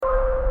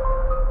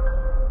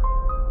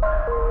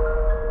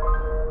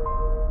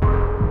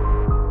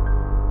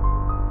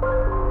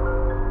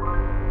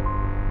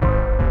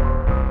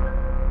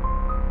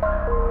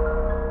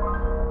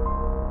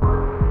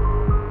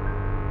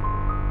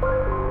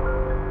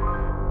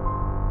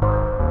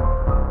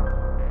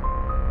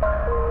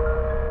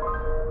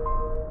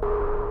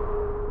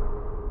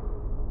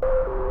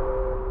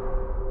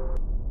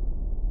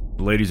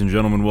Ladies and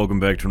gentlemen, welcome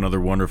back to another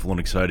wonderful and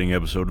exciting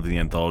episode of the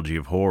Anthology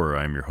of Horror.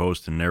 I'm your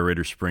host and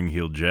narrator,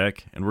 Spring-Heeled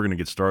Jack, and we're going to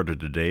get started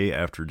today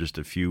after just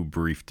a few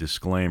brief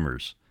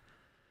disclaimers.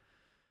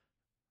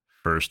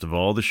 First of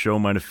all, the show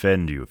might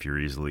offend you. If you're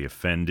easily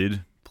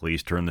offended,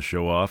 please turn the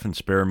show off and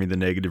spare me the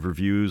negative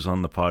reviews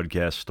on the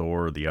podcast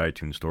store or the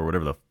iTunes store,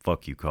 whatever the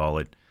fuck you call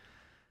it,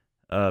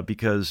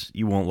 because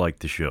you won't like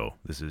the show.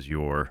 This is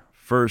your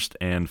first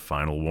and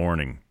final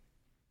warning.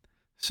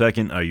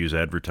 Second, I use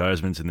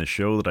advertisements in the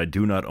show that I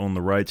do not own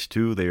the rights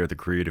to. They are the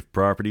creative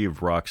property of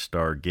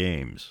Rockstar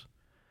Games.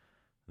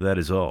 That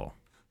is all.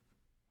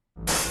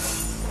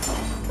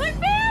 My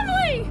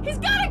family! He's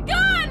got a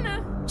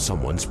gun!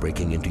 Someone's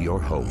breaking into your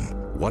home.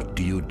 What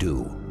do you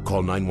do?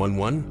 Call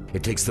 911?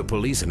 It takes the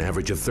police an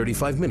average of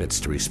 35 minutes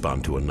to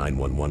respond to a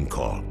 911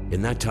 call.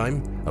 In that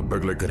time, a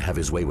burglar could have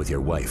his way with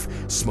your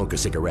wife, smoke a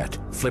cigarette,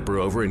 flip her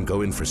over, and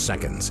go in for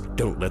seconds.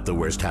 Don't let the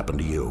worst happen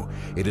to you.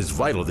 It is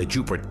vital that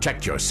you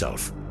protect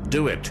yourself.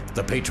 Do it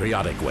the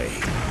patriotic way.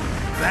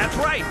 That's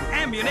right.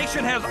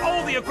 Ammu-Nation has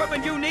all the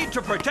equipment you need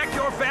to protect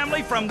your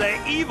family from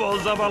the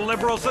evils of a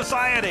liberal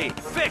society.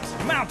 Fixed,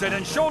 mounted,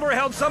 and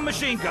shoulder-held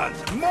submachine guns,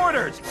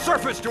 mortars,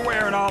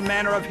 surface-to-air and all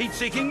manner of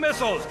heat-seeking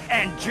missiles,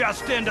 and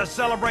just in to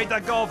celebrate the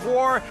Gulf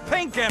War,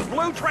 pink and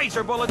blue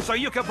tracer bullets so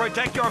you can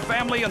protect your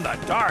family in the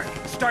dark.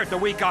 Start the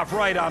week off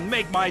right on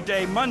Make My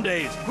Day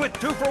Mondays with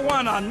 2 for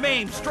 1 on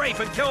maim, strafe,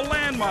 and kill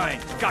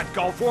landmines. Got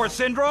Gulf War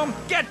syndrome?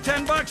 Get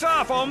 $10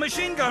 off all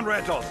machine gun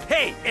rentals.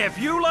 Hey, if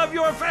you love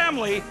your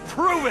family,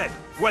 prove it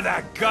with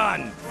a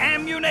gun.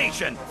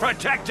 Ammu-Nation,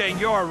 protecting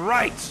your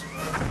rights.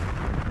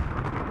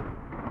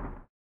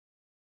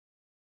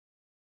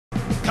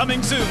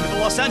 Coming soon to the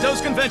Los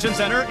Santos Convention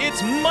Center,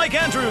 it's Mike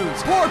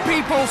Andrews. Poor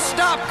people,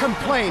 stop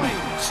complaining.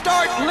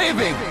 Start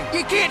living.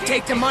 You can't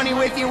take the money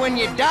with you when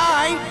you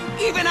die.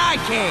 Even I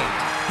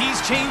can't.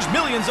 He's changed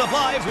millions of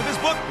lives with his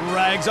book,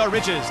 Rags Are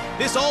Riches.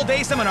 This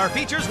all-day seminar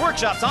features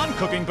workshops on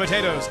cooking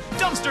potatoes,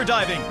 dumpster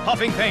diving,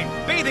 huffing paint,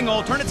 bathing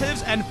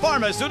alternatives, and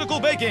pharmaceutical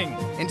baking.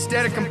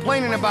 Instead of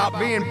complaining about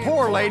being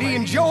poor, lady,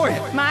 enjoy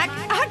it. Mike,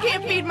 I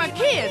can't feed my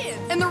kids,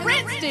 and the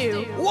rent's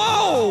due.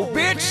 Whoa,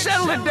 bitch,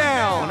 settle it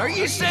down. Are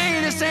you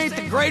saying this ain't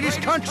the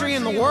greatest country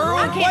in the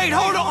world? Wait,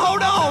 hold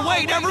on,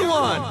 wait,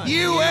 everyone.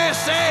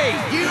 USA,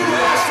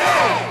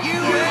 USA,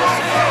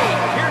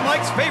 USA. Hear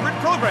Mike's favorite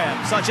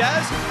programs, such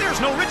as There's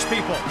No Rich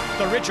People,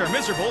 The Rich Are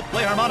Miserable,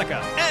 Play Harmonica,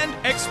 and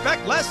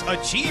Expect Less,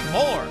 Achieve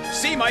More.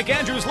 See Mike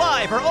Andrews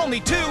live for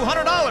only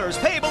 $200,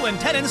 payable in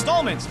 10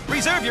 installments.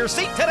 Reserve your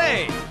seat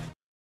today.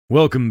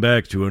 Welcome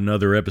back to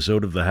another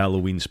episode of the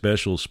Halloween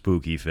Special,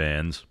 spooky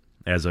fans.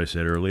 As I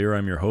said earlier,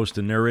 I'm your host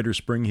and narrator,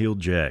 Spring-Heeled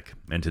Jack,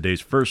 and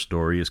today's first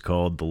story is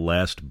called The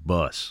Last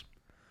Bus.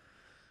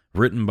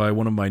 Written by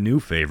one of my new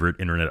favorite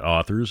internet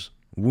authors,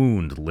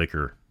 Wound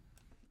Liquor.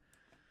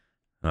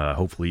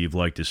 Hopefully you've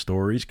liked his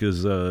stories,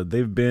 because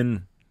they've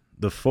been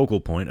the focal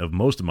point of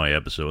most of my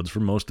episodes for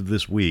most of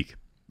this week.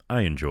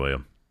 I enjoy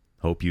them.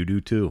 Hope you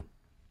do too.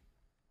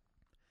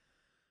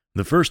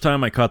 The first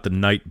time I caught the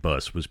night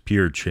bus was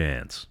pure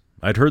chance.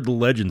 I'd heard the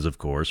legends, of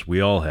course,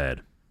 we all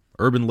had.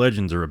 Urban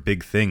legends are a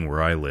big thing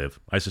where I live.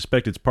 I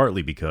suspect it's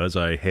partly because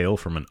I hail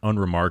from an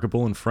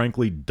unremarkable and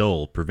frankly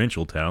dull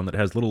provincial town that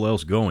has little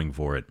else going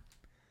for it.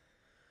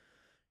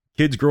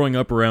 Kids growing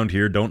up around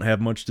here don't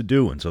have much to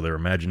do, and so their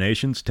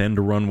imaginations tend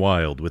to run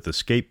wild, with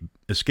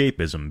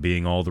escapism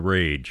being all the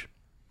rage.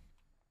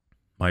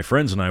 My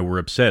friends and I were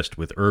obsessed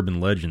with urban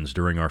legends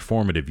during our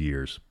formative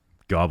years,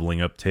 gobbling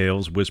up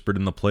tales whispered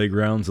in the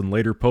playgrounds and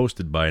later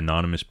posted by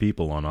anonymous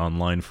people on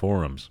online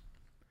forums.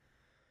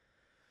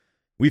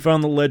 We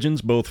found the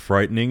legends both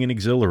frightening and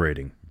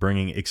exhilarating,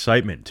 bringing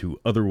excitement to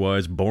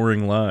otherwise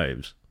boring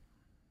lives.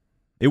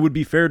 It would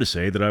be fair to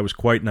say that I was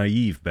quite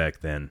naive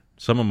back then.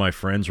 Some of my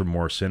friends were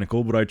more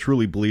cynical, but I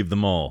truly believed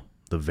them all.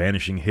 The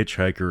Vanishing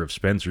Hitchhiker of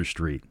Spencer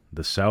Street,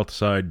 the South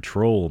Side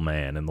Troll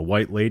Man, and the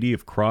White Lady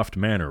of Croft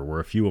Manor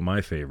were a few of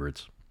my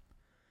favorites.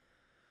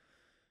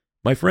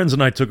 My friends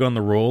and I took on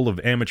the role of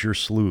amateur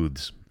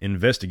sleuths,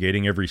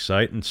 investigating every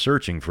site and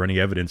searching for any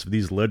evidence of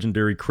these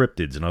legendary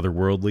cryptids and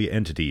otherworldly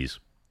entities.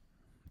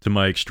 To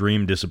my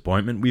extreme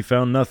disappointment, we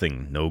found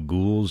nothing. No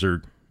ghouls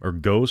or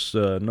ghosts,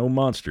 no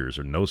monsters,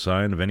 or no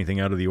sign of anything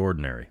out of the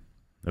ordinary.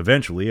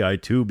 Eventually, I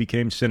too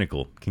became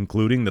cynical,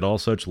 concluding that all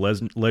such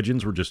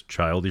legends were just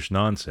childish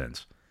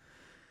nonsense,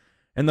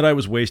 and that I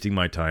was wasting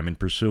my time in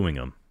pursuing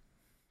them.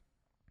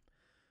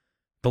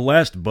 The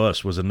Last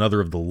Bus was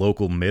another of the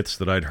local myths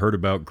that I'd heard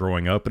about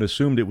growing up and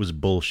assumed it was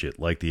bullshit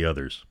like the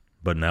others,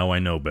 but now I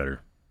know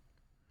better.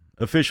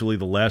 Officially,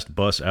 the last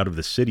bus out of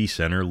the city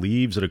center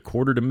leaves at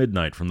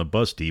 1:45 from the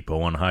bus depot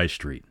on High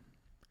Street.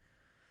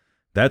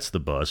 That's the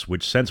bus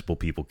which sensible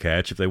people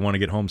catch if they want to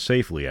get home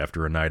safely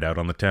after a night out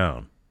on the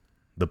town.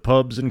 The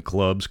pubs and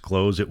clubs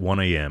close at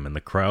 1 a.m., and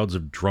the crowds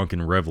of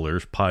drunken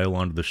revelers pile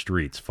onto the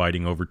streets,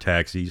 fighting over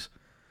taxis,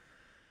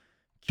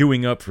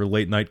 queuing up for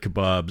late-night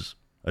kebabs,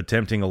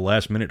 attempting a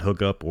last-minute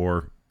hookup,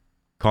 or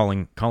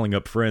calling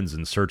up friends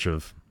in search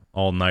of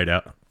all-night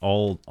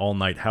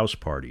house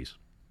parties.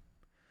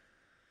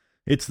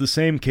 It's the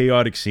same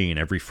chaotic scene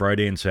every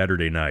Friday and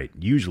Saturday night.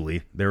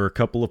 Usually, there are a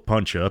couple of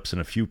punch-ups and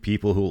a few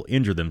people who will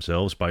injure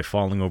themselves by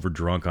falling over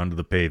drunk onto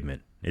the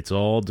pavement. It's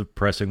all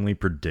depressingly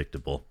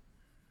predictable.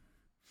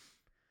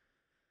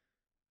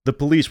 The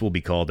police will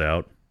be called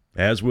out,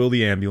 as will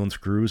the ambulance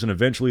crews, and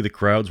eventually the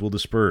crowds will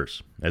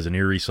disperse, as an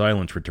eerie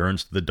silence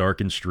returns to the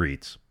darkened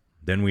streets.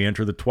 Then we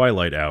enter the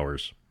twilight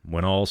hours,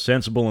 when all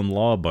sensible and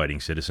law-abiding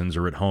citizens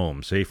are at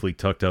home, safely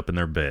tucked up in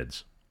their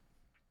beds.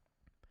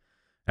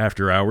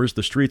 After hours,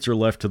 the streets are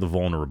left to the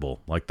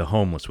vulnerable, like the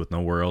homeless with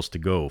nowhere else to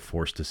go,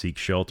 forced to seek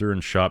shelter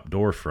in shop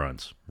door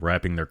fronts,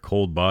 wrapping their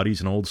cold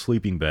bodies in old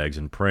sleeping bags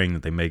and praying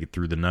that they make it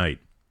through the night.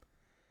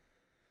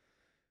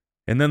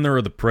 And then there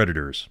are the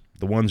predators,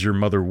 the ones your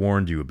mother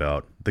warned you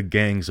about, the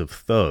gangs of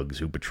thugs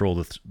who patrol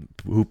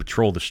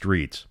the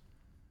streets.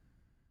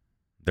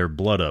 Their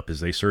blood up as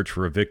they search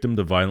for a victim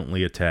to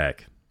violently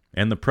attack,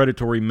 and the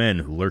predatory men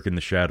who lurk in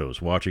the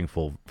shadows, watching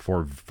for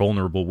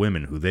vulnerable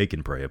women who they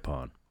can prey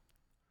upon.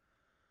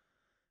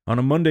 On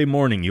a Monday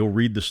morning, you'll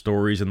read the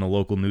stories in the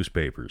local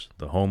newspapers.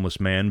 The homeless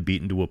man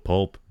beaten to a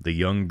pulp, the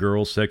young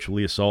girl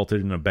sexually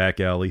assaulted in a back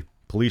alley.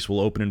 Police will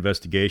open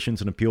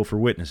investigations and appeal for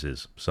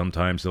witnesses.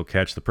 Sometimes they'll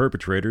catch the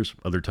perpetrators,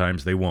 other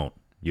times they won't.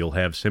 You'll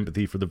have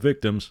sympathy for the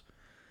victims,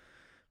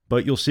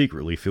 but you'll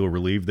secretly feel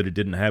relieved that it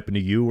didn't happen to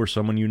you or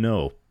someone you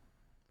know.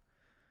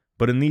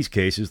 But in these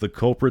cases, the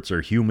culprits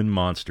are human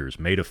monsters,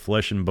 made of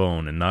flesh and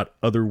bone, and not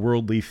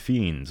otherworldly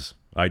fiends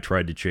I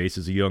tried to chase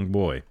as a young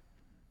boy.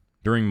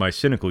 During my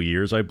cynical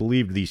years, I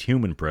believed these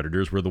human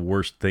predators were the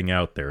worst thing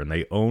out there, and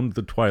they owned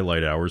the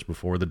twilight hours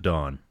before the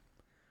dawn.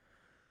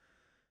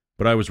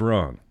 But I was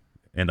wrong,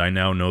 and I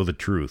now know the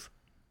truth.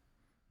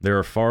 There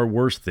are far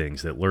worse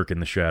things that lurk in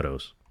the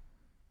shadows.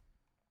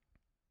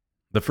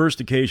 The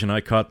first occasion I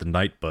caught the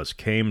night bus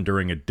came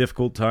during a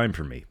difficult time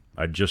for me.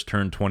 I'd just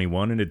turned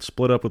 21 and had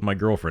split up with my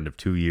girlfriend of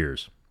 2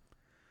 years.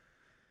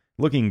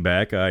 Looking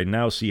back, I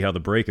now see how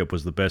the breakup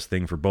was the best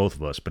thing for both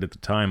of us, but at the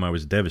time I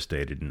was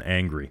devastated and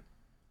angry.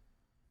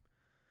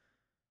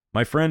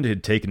 My friend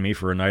had taken me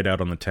for a night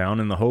out on the town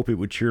in the hope it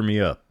would cheer me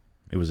up.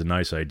 It was a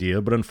nice idea,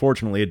 but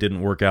unfortunately it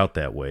didn't work out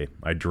that way.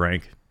 I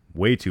drank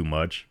way too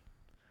much,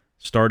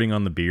 starting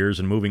on the beers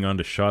and moving on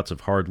to shots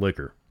of hard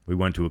liquor. We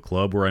went to a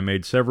club where I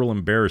made several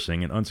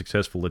embarrassing and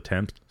unsuccessful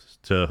attempts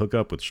to hook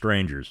up with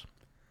strangers.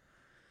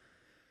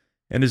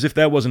 And as if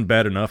that wasn't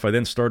bad enough, I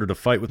then started a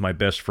fight with my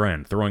best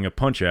friend, throwing a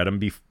punch at him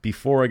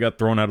before I got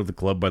thrown out of the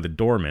club by the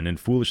doorman and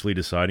foolishly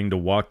deciding to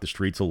walk the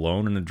streets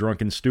alone in a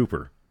drunken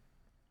stupor.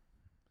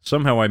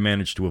 Somehow I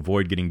managed to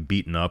avoid getting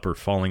beaten up or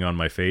falling on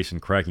my face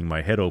and cracking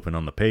my head open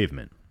on the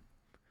pavement.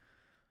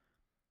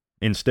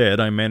 Instead,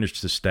 I managed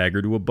to stagger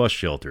to a bus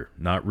shelter,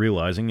 not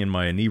realizing in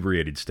my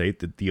inebriated state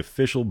that the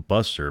official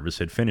bus service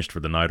had finished for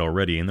the night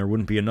already and there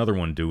wouldn't be another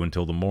one due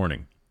until the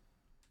morning.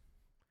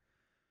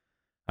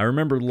 I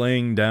remember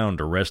laying down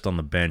to rest on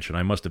the bench, and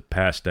I must have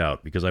passed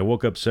out because I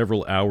woke up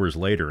several hours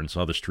later and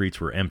saw the streets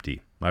were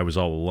empty. I was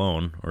all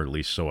alone, or at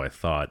least so I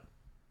thought.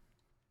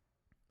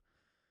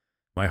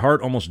 My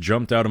heart almost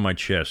jumped out of my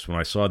chest when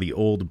I saw the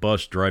old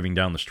bus driving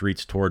down the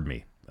streets toward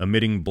me,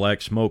 emitting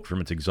black smoke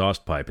from its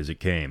exhaust pipe as it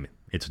came,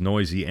 its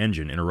noisy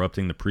engine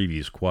interrupting the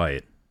previous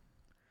quiet.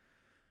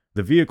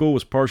 The vehicle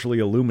was partially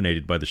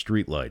illuminated by the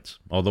streetlights,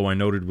 although I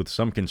noted with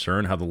some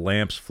concern how the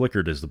lamps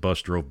flickered as the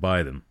bus drove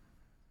by them.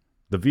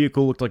 The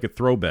vehicle looked like a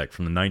throwback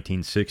from the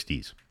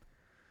 1960s,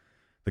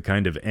 the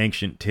kind of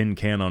ancient tin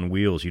can on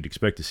wheels you'd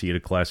expect to see at a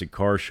classic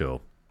car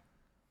show.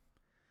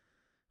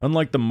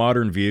 Unlike the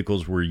modern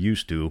vehicles we're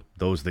used to,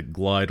 those that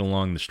glide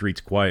along the streets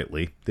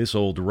quietly, this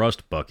old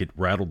rust bucket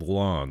rattled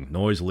along,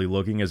 noisily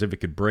looking as if it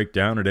could break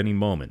down at any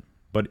moment,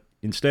 but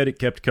instead it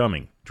kept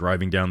coming,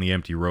 driving down the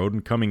empty road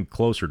and coming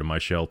closer to my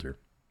shelter.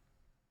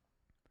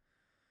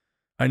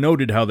 I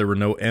noted how there were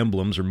no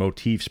emblems or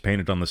motifs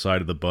painted on the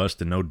side of the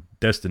bus and no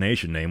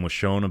destination name was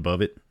shown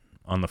above it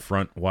on the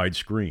front wide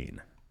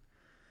screen.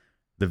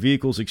 The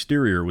vehicle's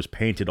exterior was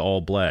painted all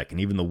black,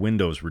 and even the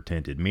windows were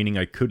tinted, meaning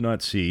I could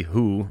not see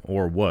who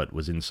or what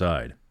was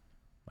inside.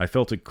 I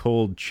felt a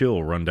cold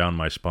chill run down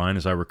my spine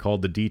as I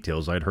recalled the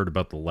details I'd heard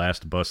about the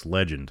last bus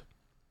legend.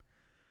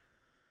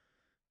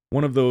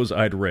 One of those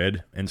I'd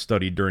read and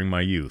studied during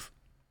my youth.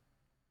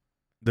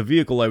 The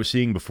vehicle I was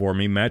seeing before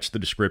me matched the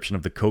description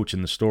of the coach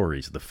in the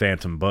stories, the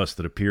phantom bus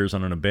that appears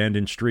on an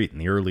abandoned street in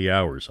the early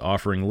hours,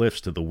 offering lifts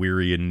to the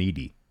weary and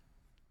needy.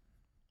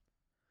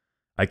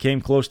 I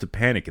came close to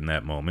panic in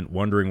that moment,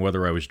 wondering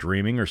whether I was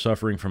dreaming or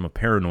suffering from a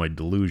paranoid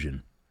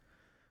delusion.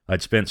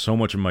 I'd spent so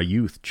much of my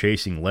youth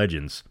chasing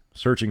legends,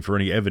 searching for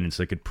any evidence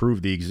that could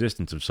prove the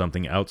existence of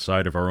something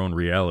outside of our own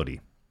reality.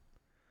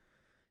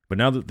 But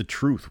now that the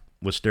truth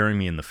was staring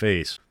me in the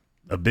face,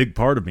 a big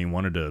part of me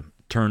wanted to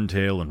turn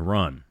tail and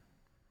run.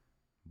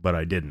 But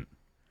I didn't.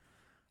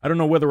 I don't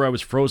know whether I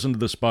was frozen to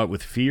the spot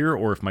with fear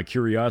or if my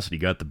curiosity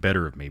got the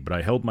better of me, but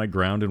I held my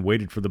ground and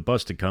waited for the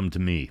bus to come to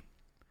me.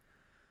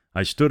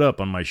 I stood up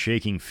on my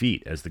shaking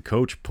feet as the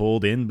coach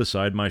pulled in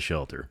beside my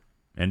shelter,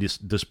 and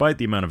despite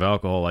the amount of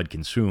alcohol I'd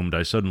consumed,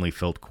 I suddenly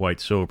felt quite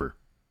sober.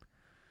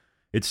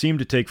 It seemed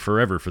to take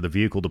forever for the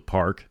vehicle to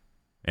park,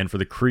 and for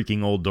the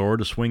creaking old door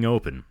to swing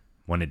open.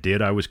 When it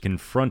did, I was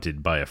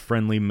confronted by a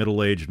friendly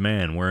middle-aged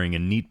man wearing a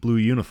neat blue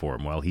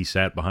uniform while he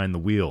sat behind the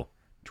wheel,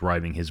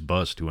 driving his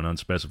bus to an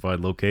unspecified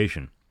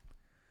location.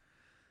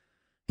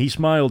 He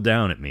smiled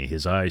down at me,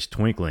 his eyes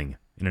twinkling,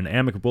 in an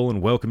amicable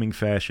and welcoming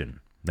fashion.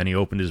 Then he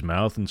opened his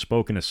mouth and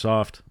spoke in a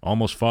soft,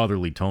 almost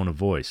fatherly tone of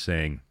voice,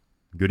 saying,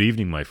 "Good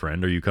evening, my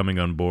friend. Are you coming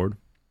on board?"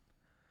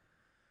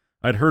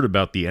 I'd heard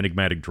about the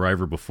enigmatic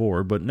driver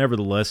before, but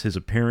nevertheless his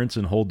appearance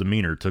and whole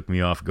demeanor took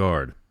me off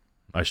guard.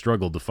 I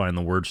struggled to find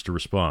the words to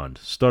respond,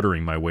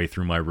 stuttering my way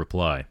through my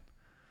reply.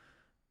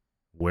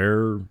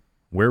 Where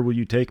will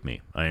you take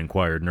me?" I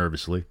inquired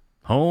nervously.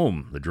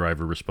 "Home," the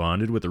driver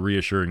responded with a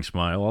reassuring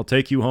smile. "I'll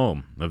take you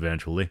home,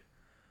 eventually.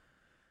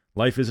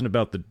 Life isn't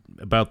about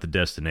the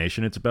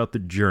destination, it's about the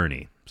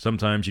journey.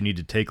 Sometimes you need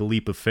to take a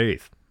leap of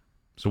faith.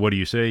 So what do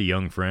you say,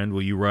 young friend?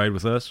 Will you ride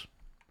with us?"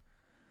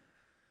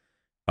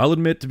 I'll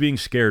admit to being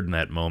scared in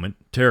that moment,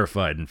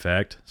 terrified in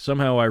fact.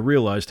 Somehow I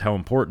realized how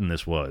important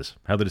this was,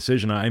 how the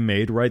decision I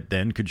made right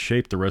then could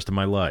shape the rest of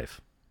my life.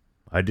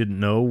 I didn't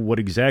know what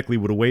exactly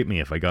would await me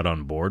if I got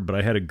on board, but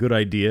I had a good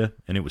idea,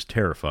 and it was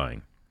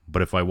terrifying.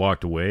 But if I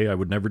walked away, I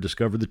would never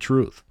discover the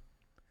truth.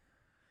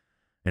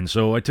 And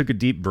so I took a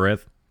deep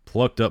breath,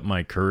 plucked up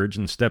my courage,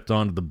 and stepped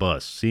onto the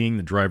bus, seeing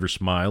the driver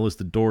smile as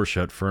the door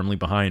shut firmly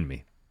behind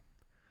me.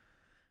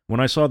 When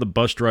I saw the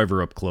bus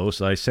driver up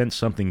close, I sensed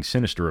something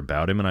sinister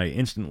about him, and I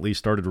instantly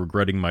started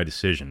regretting my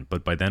decision,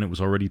 but by then it was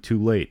already too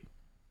late.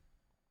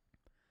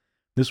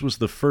 This was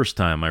the first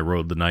time I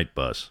rode the night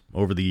bus.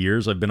 Over the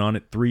years, I've been on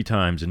it 3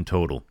 times in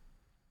total,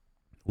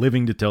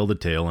 living to tell the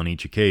tale on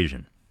each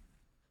occasion.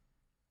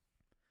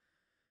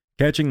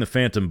 Catching the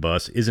Phantom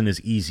bus isn't as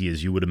easy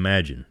as you would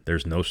imagine.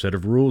 There's no set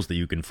of rules that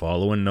you can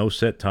follow and no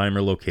set time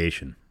or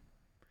location.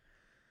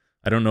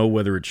 I don't know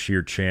whether it's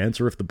sheer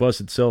chance or if the bus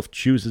itself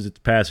chooses its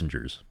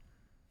passengers.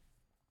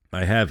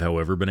 I have,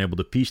 however, been able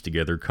to piece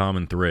together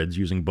common threads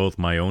using both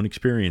my own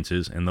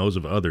experiences and those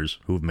of others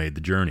who have made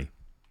the journey.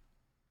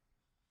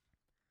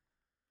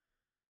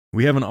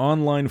 We have an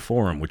online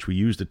forum which we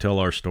use to tell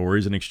our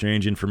stories and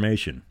exchange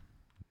information.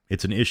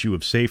 It's an issue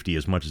of safety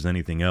as much as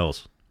anything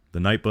else. The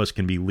night bus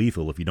can be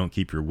lethal if you don't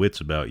keep your wits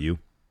about you.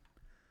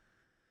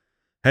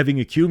 Having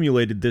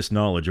accumulated this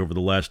knowledge over the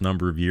last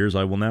number of years,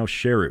 I will now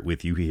share it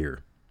with you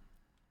here.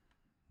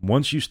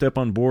 Once you step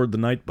on board the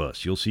night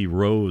bus, you'll see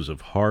rows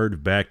of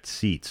hard-backed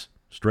seats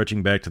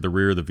stretching back to the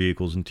rear of the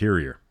vehicle's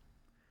interior.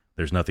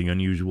 There's nothing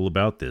unusual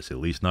about this, at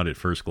least not at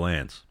first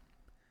glance.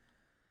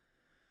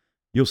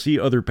 You'll see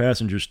other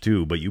passengers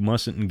too, but you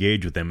mustn't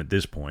engage with them at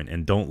this point,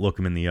 and don't look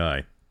them in the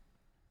eye.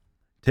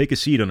 Take a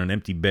seat on an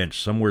empty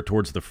bench somewhere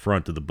towards the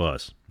front of the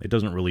bus. It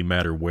doesn't really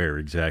matter where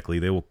exactly,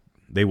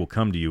 they will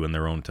come to you in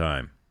their own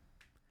time.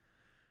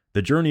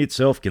 The journey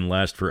itself can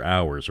last for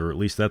hours, or at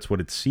least that's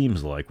what it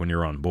seems like when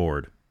you're on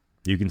board.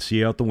 You can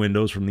see out the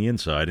windows from the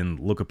inside and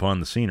look upon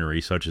the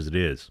scenery such as it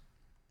is.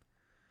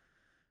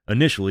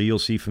 Initially, you'll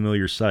see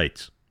familiar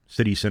sights,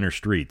 city center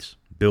streets,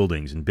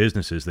 buildings, and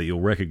businesses that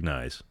you'll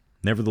recognize.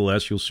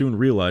 Nevertheless, you'll soon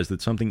realize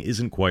that something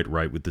isn't quite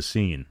right with the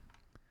scene.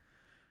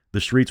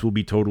 The streets will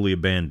be totally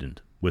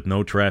abandoned, with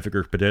no traffic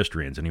or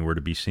pedestrians anywhere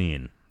to be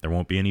seen. There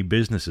won't be any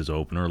businesses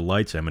open or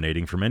lights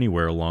emanating from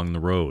anywhere along the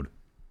road.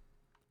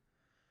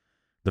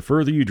 The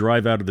further you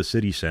drive out of the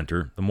city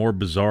center, the more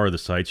bizarre the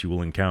sights you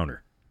will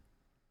encounter.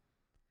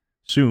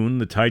 Soon,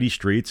 the tidy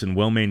streets and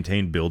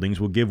well-maintained buildings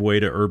will give way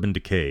to urban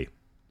decay,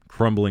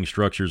 crumbling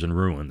structures and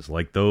ruins,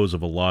 like those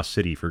of a lost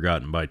city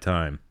forgotten by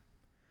time.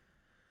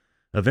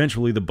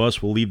 Eventually, the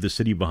bus will leave the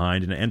city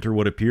behind and enter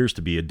what appears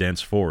to be a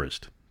dense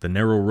forest. The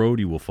narrow road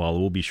you will follow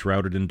will be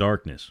shrouded in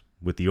darkness,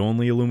 with the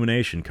only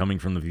illumination coming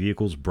from the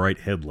vehicle's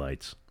bright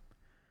headlights.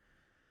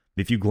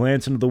 If you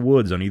glance into the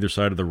woods on either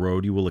side of the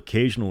road, you will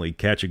occasionally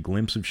catch a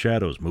glimpse of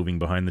shadows moving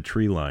behind the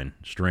tree line,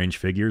 strange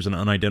figures and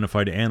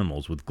unidentified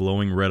animals with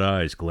glowing red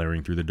eyes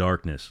glaring through the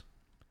darkness.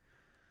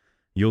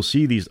 You'll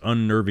see these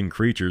unnerving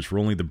creatures for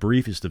only the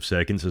briefest of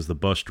seconds as the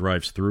bus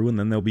drives through, and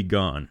then they'll be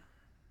gone.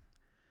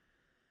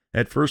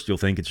 At first you'll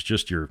think it's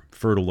just your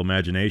fertile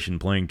imagination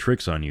playing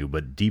tricks on you,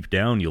 but deep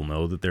down you'll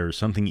know that there is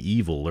something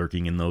evil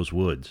lurking in those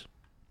woods.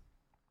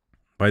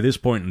 By this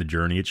point in the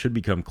journey, it should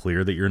become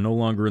clear that you're no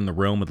longer in the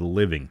realm of the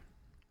living.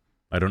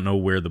 I don't know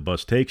where the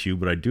bus takes you,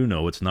 but I do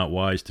know it's not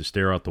wise to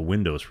stare out the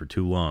windows for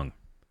too long.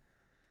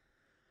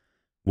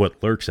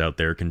 What lurks out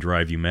there can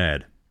drive you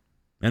mad.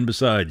 And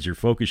besides, your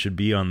focus should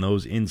be on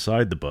those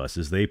inside the bus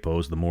as they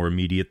pose the more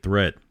immediate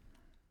threat.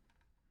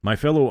 My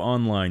fellow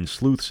online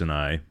sleuths and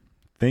I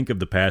think of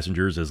the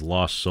passengers as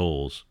lost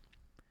souls.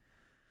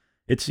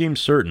 It seems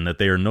certain that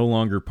they are no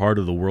longer part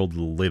of the world of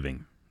the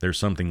living. There's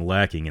something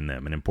lacking in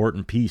them, an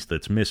important piece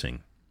that's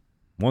missing.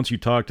 Once you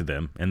talk to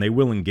them, and they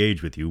will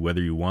engage with you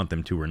whether you want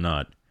them to or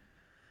not,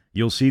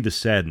 you'll see the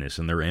sadness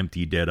in their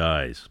empty, dead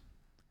eyes.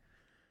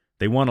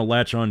 They want to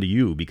latch on to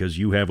you because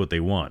you have what they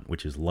want,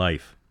 which is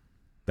life.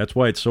 That's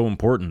why it's so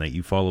important that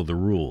you follow the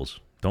rules.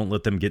 Don't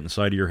let them get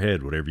inside of your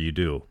head, whatever you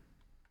do.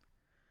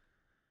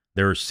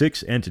 There are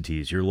 6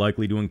 entities you're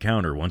likely to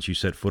encounter once you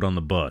set foot on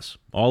the bus,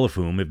 all of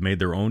whom have made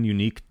their own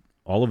unique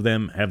All of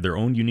them have their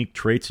own unique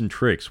traits and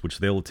tricks which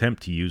they'll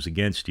attempt to use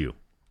against you.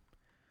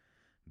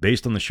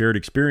 Based on the shared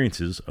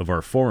experiences of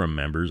our forum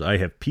members, I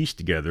have pieced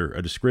together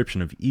a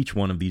description of each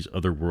one of these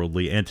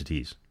otherworldly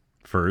entities.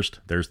 First,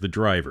 there's the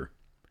driver,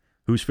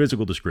 whose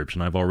physical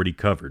description I've already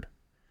covered.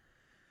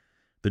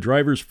 The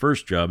driver's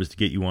first job is to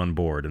get you on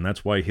board, and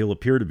that's why he'll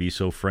appear to be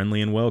so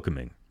friendly and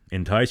welcoming,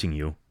 enticing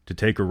you to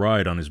take a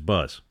ride on his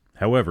bus.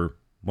 However,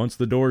 once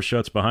the door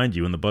shuts behind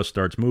you and the bus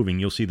starts moving,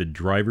 you'll see the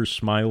driver's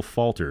smile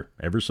falter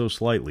ever so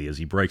slightly as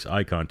he breaks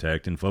eye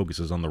contact and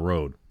focuses on the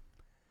road.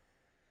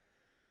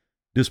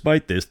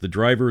 Despite this, the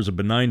driver is a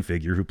benign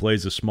figure who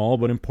plays a small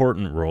but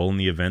important role in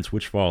the events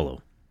which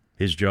follow.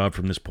 His job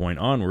from this point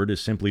onward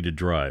is simply to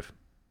drive.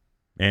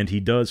 And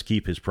he does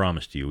keep his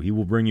promise to you. He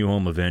will bring you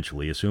home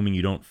eventually, assuming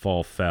you don't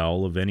fall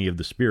foul of any of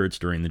the spirits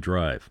during the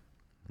drive.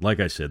 Like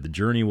I said, the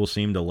journey will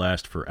seem to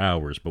last for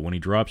hours, but when he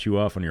drops you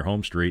off on your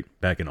home street,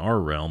 back in our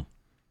realm,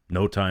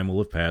 no time will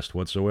have passed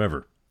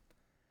whatsoever.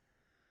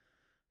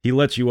 He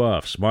lets you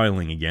off,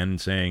 smiling again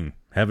and saying,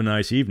 "Have a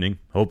nice evening,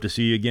 hope to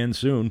see you again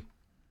soon."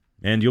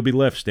 And you'll be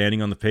left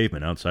standing on the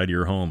pavement outside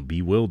your home,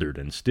 bewildered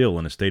and still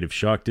in a state of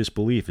shocked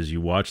disbelief as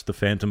you watch the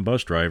phantom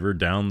bus driver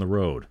down the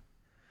road,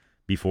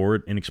 before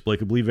it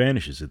inexplicably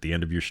vanishes at the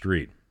end of your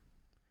street.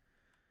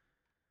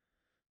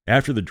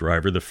 After the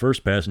driver, the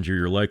first passenger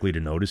you're likely to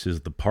notice is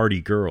the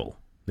party girl.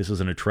 This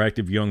is an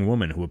attractive young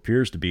woman who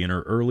appears to be in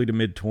her early to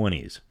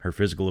mid-20s. Her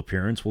physical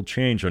appearance will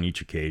change on each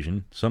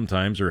occasion.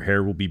 Sometimes her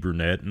hair will be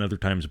brunette and other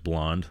times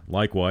blonde.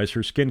 Likewise,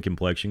 her skin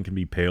complexion can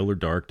be pale or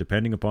dark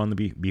depending upon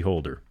the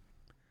beholder.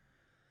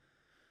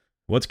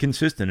 What's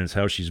consistent is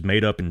how she's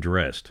made up and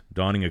dressed,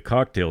 donning a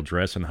cocktail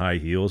dress and high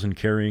heels and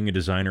carrying a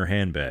designer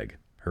handbag.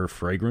 Her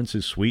fragrance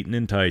is sweet and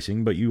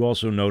enticing, but you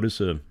also notice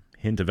a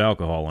hint of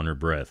alcohol on her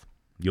breath.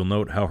 You'll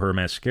note how her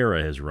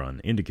mascara has run,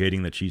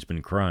 indicating that she's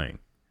been crying.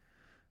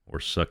 Or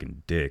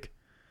sucking dick.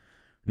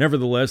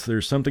 Nevertheless,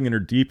 there's something in her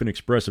deep and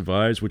expressive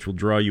eyes which will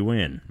draw you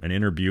in, an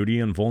inner beauty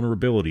and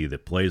vulnerability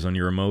that plays on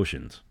your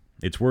emotions.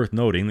 It's worth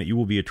noting that you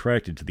will be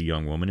attracted to the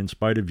young woman in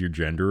spite of your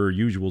gender or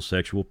usual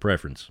sexual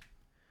preference.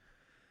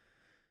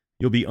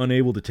 You'll be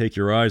unable to take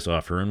your eyes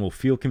off her and will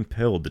feel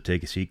compelled to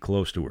take a seat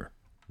close to her.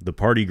 The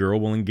party girl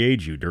will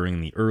engage you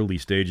during the early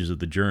stages of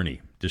the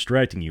journey,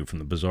 distracting you from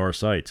the bizarre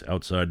sights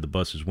outside the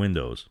bus's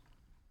windows.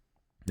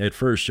 At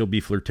first, she'll be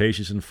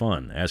flirtatious and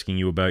fun, asking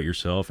you about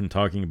yourself and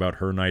talking about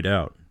her night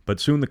out, but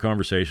soon the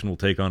conversation will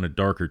take on a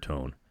darker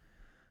tone,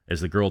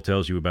 as the girl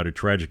tells you about a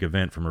tragic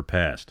event from her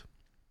past.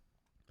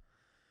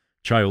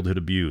 Childhood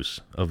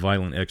abuse, a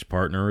violent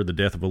ex-partner, or the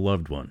death of a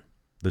loved one.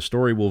 The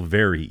story will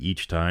vary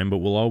each time, but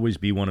will always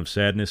be one of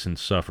sadness and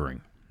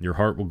suffering. Your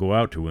heart will go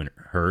out to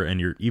her,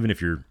 and even if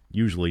you're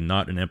usually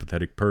not an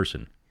empathetic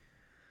person.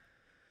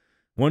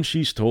 Once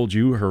she's told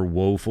you her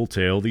woeful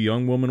tale, the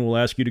young woman will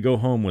ask you to go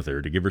home with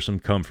her to give her some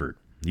comfort.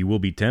 You will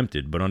be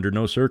tempted, but under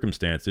no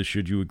circumstances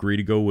should you agree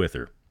to go with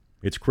her.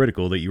 It's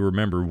critical that you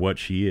remember what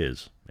she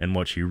is, and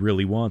what she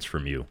really wants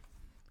from you.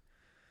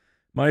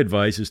 My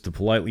advice is to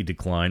politely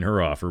decline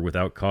her offer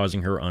without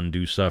causing her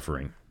undue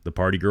suffering. The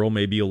party girl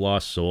may be a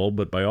lost soul,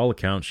 but by all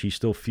accounts she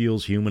still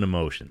feels human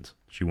emotions.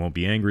 She won't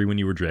be angry when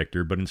you reject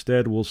her, but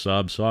instead will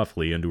sob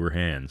softly into her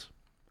hands.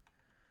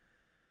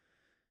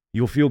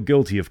 You'll feel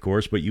guilty, of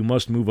course, but you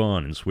must move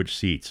on and switch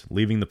seats,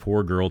 leaving the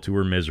poor girl to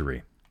her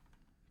misery.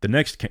 The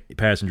next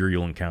passenger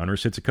you'll encounter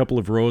sits a couple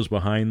of rows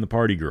behind the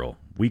party girl.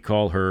 We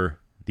call her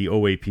the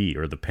OAP,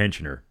 or the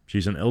pensioner.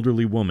 She's an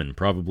elderly woman,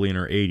 probably in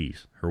her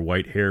 80s, her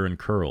white hair in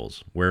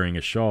curls, wearing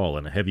a shawl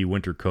and a heavy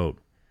winter coat,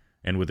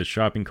 and with a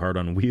shopping cart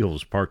on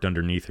wheels parked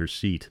underneath her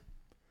seat.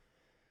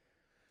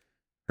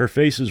 Her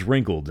face is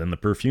wrinkled, and the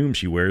perfume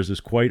she wears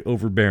is quite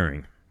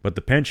overbearing, but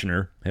the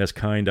pensioner has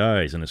kind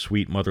eyes and a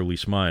sweet motherly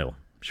smile.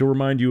 She'll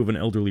remind you of an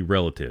elderly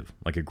relative,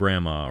 like a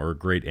grandma or a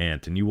great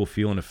aunt, and you will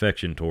feel an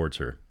affection towards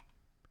her.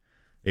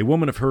 A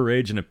woman of her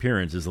age and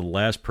appearance is the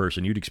last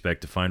person you'd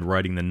expect to find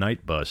riding the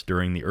night bus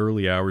during the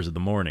early hours of the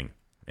morning,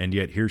 and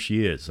yet here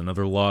she is,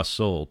 another lost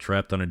soul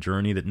trapped on a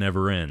journey that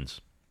never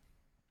ends.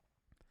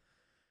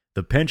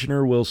 The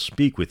pensioner will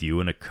speak with you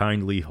in a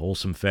kindly,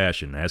 wholesome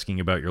fashion, asking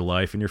about your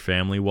life and your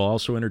family while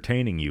also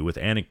entertaining you with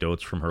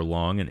anecdotes from her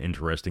long and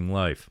interesting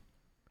life.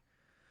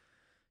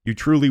 You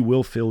truly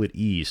will feel at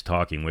ease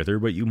talking with her,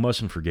 but you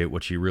mustn't forget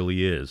what she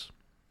really is.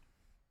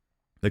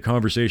 The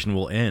conversation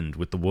will end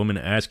with the woman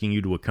asking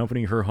you to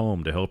accompany her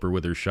home to help her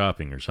with her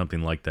shopping or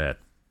something like that.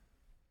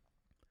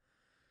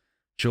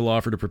 She'll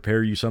offer to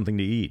prepare you something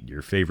to eat,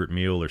 your favorite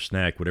meal or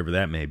snack, whatever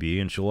that may be,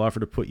 and she'll offer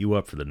to put you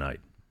up for the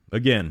night.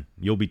 Again,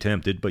 you'll be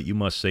tempted, but you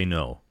must say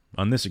no.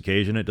 On this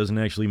occasion, it doesn't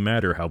actually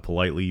matter how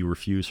politely you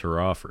refuse her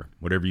offer.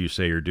 Whatever you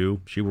say or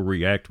do, she will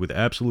react with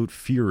absolute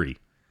fury,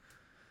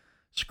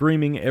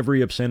 screaming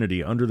every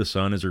obscenity under the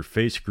sun as her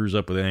face screws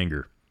up with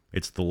anger.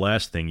 It's the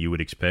last thing you would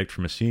expect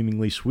from a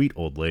seemingly sweet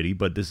old lady,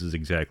 but this is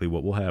exactly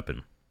what will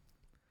happen.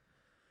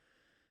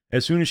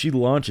 As soon as she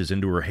launches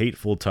into her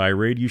hateful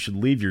tirade, you should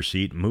leave your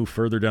seat and move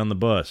further down the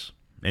bus,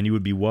 and you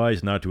would be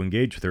wise not to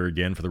engage with her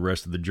again for the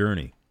rest of the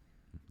journey.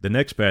 The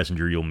next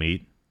passenger you'll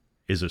meet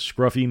is a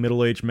scruffy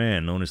middle-aged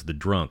man known as the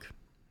drunk.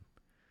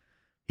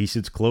 He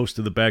sits close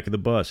to the back of the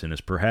bus and is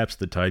perhaps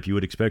the type you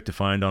would expect to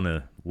find on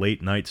a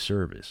late-night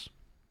service.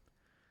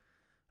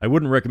 I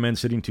wouldn't recommend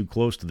sitting too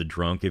close to the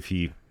drunk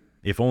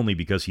if only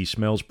because he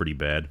smells pretty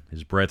bad,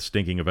 his breath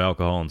stinking of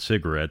alcohol and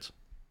cigarettes.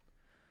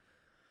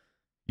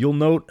 You'll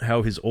note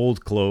how his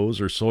old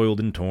clothes are soiled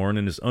and torn,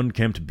 and his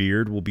unkempt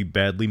beard will be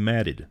badly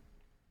matted.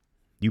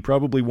 You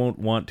probably won't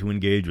want to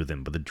engage with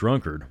him, but the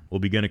drunkard will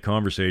begin a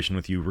conversation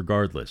with you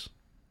regardless.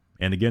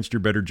 And against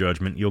your better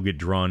judgment, you'll get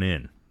drawn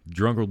in.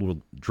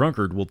 The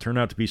drunkard will turn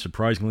out to be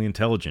surprisingly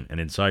intelligent and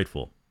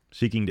insightful,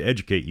 seeking to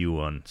educate you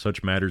on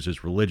such matters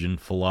as religion,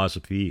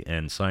 philosophy,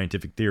 and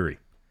scientific theory.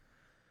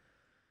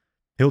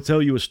 He'll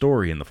tell you a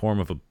story in the form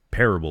of a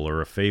parable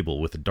or a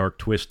fable with a dark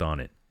twist on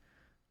it.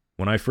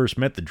 When I first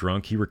met the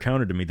drunk, he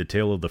recounted to me the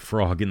tale of the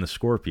frog and the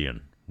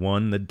scorpion,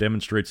 one that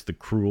demonstrates the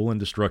cruel and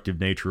destructive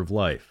nature of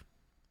life.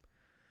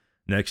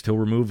 Next, he'll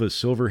remove a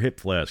silver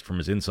hip flask from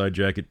his inside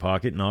jacket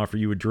pocket and offer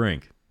you a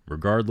drink.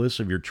 Regardless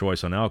of your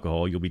choice on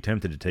alcohol, you'll be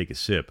tempted to take a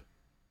sip.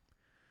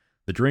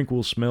 The drink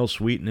will smell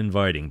sweet and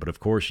inviting, but of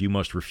course you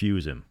must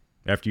refuse him.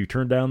 After you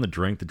turn down the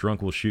drink, the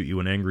drunk will shoot you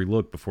an angry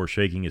look before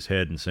shaking his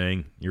head and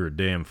saying, "You're a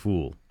damn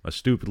fool, a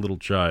stupid little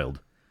child.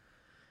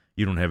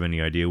 You don't have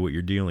any idea what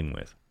you're dealing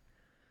with."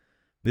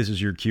 This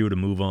is your cue to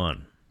move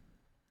on.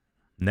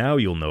 Now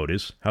you'll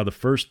notice how the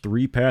first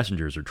 3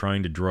 passengers are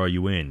trying to draw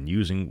you in,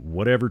 using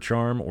whatever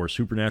charm or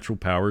supernatural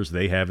powers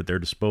they have at their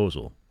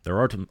disposal. Their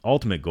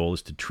ultimate goal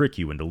is to trick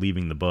you into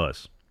leaving the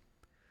bus.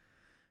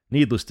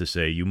 Needless to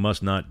say, you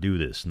must not do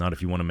this, not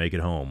if you want to make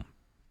it home.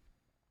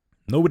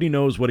 Nobody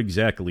knows what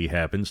exactly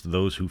happens to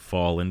those who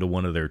fall into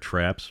one of their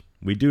traps.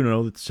 We do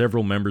know that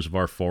several members of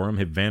our forum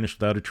have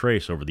vanished without a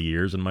trace over the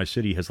years, and my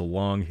city has a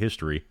long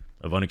history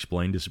of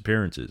unexplained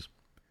disappearances.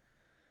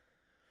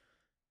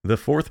 The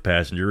 4th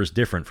passenger is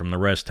different from the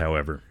rest,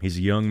 however. He's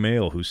a young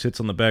male who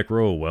sits on the back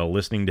row while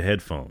listening to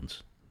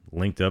headphones,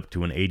 linked up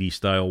to an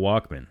 80s-style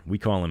Walkman. We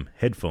call him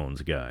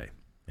Headphones Guy.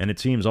 And it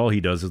seems all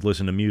he does is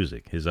listen to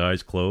music, his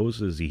eyes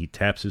closed as he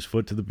taps his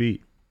foot to the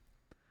beat.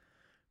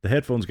 The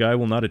Headphones Guy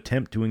will not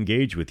attempt to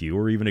engage with you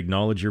or even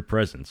acknowledge your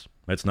presence.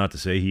 That's not to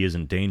say he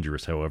isn't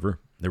dangerous, however.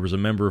 There was a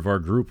member of our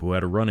group who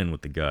had a run-in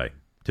with the guy.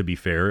 To be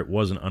fair, it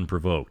wasn't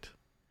unprovoked.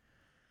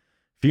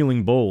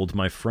 Feeling bold,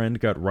 my friend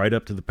got right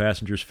up to the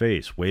passenger's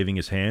face, waving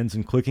his hands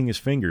and clicking his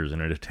fingers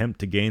in an attempt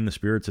to gain the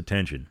spirit's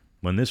attention.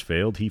 When this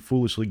failed, he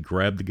foolishly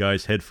grabbed the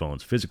guy's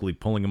headphones, physically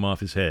pulling him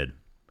off his head.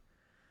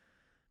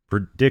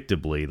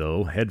 Predictably,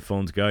 though,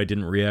 Headphones Guy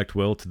didn't react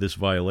well to this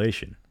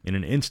violation. In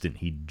an instant,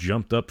 he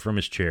jumped up from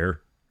his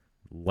chair,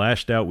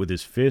 lashed out with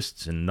his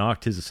fists, and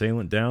knocked his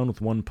assailant down with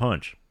one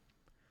punch.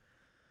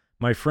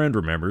 My friend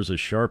remembers a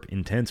sharp,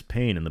 intense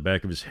pain in the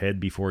back of his head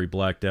before he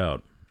blacked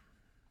out.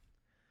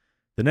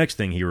 The next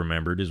thing he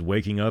remembered is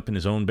waking up in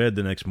his own bed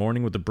the next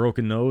morning with a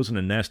broken nose and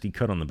a nasty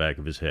cut on the back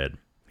of his head.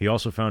 He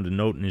also found a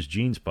note in his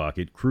jeans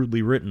pocket,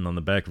 crudely written on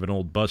the back of an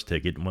old bus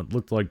ticket in what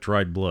looked like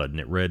dried blood, and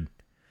it read,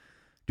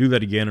 "Do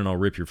that again and I'll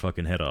rip your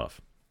fucking head off."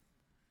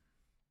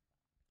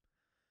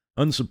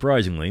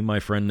 Unsurprisingly, my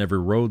friend never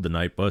rode the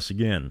night bus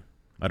again.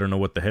 I don't know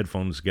what the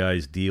Headphones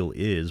Guy's deal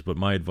is, but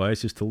my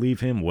advice is to leave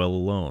him well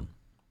alone.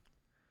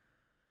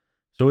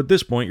 So at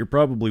this point, you're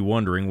probably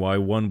wondering why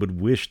one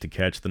would wish to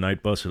catch the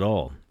night bus at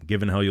all,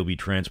 given how you'll be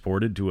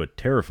transported to a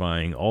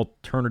terrifying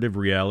alternative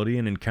reality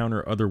and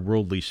encounter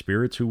otherworldly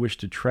spirits who wish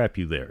to trap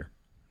you there.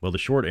 Well, the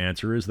short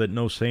answer is that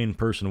no sane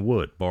person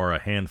would, bar a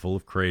handful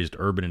of crazed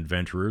urban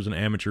adventurers and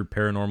amateur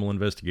paranormal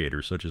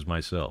investigators such as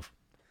myself.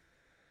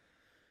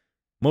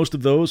 Most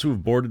of those who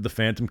have boarded the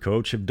Phantom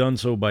Coach have done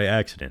so by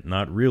accident,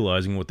 not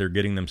realizing what they're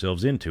getting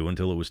themselves into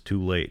until it was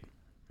too late.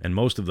 And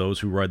most of those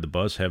who ride the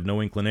bus have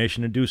no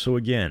inclination to do so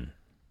again.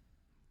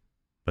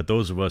 But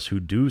those of us who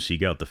do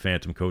seek out the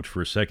Phantom Coach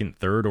for a second,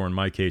 third, or in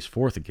my case,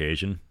 4th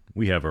occasion,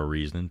 we have our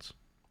reasons.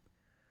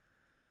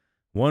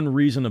 One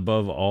reason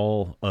above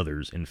all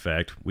others, in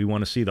fact, we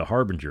want to see the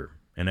Harbinger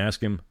and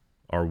ask him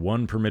our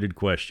one permitted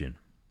question.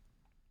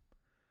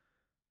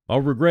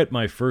 I'll regret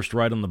my first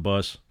ride on the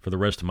bus for the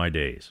rest of my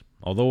days.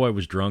 Although I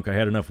was drunk, I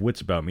had enough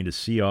wits about me to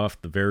see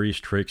off the various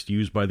tricks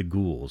used by the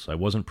ghouls. I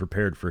wasn't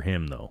prepared for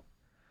him, though.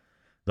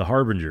 The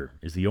Harbinger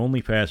is the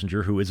only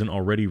passenger who isn't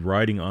already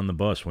riding on the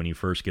bus when you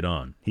first get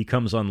on. He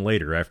comes on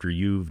later after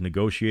you've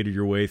negotiated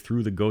your way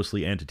through the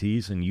ghostly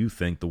entities and you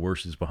think the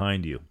worst is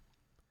behind you.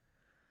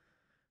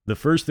 The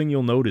first thing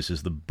you'll notice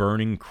is the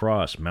burning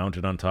cross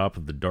mounted on top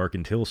of the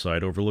darkened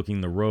hillside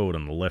overlooking the road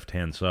on the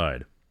left-hand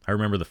side. I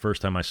remember the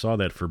first time I saw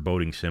that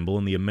foreboding symbol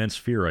and the immense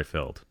fear I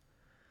felt,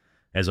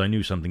 as I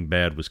knew something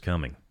bad was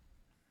coming.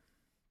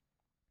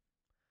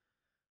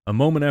 A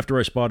moment after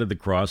I spotted the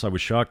cross, I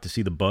was shocked to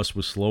see the bus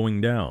was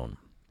slowing down,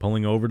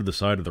 pulling over to the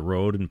side of the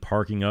road and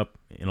parking up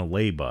in a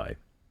lay-by.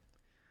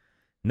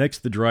 Next,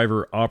 the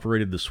driver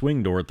operated the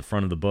swing door at the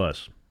front of the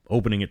bus,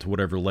 opening it to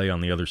whatever lay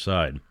on the other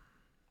side.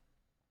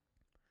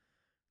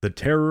 The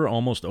terror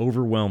almost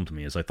overwhelmed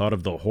me as I thought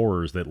of the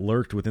horrors that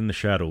lurked within the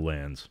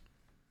Shadowlands,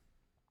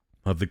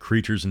 of the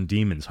creatures and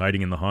demons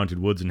hiding in the haunted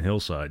woods and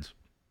hillsides.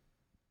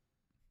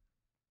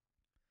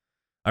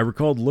 I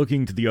recalled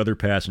looking to the other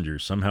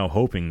passengers, somehow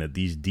hoping that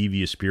these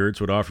devious spirits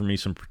would offer me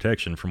some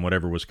protection from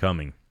whatever was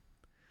coming.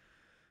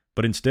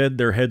 But instead,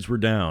 their heads were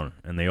down,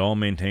 and they all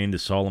maintained a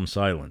solemn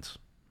silence.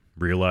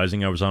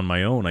 Realizing I was on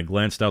my own, I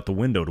glanced out the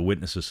window to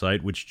witness a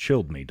sight which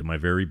chilled me to my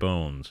very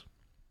bones.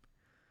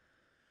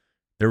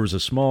 There was a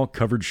small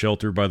covered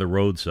shelter by the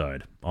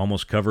roadside,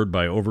 almost covered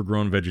by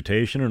overgrown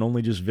vegetation and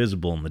only just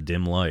visible in the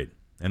dim light,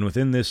 and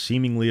within this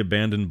seemingly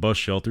abandoned bus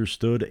shelter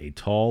stood a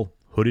tall,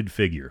 hooded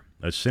figure,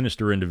 a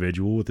sinister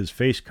individual with his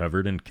face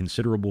covered and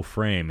considerable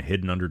frame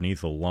hidden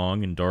underneath a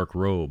long and dark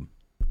robe.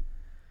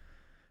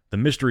 The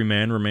mystery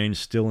man remained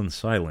still and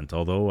silent,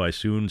 although I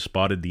soon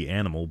spotted the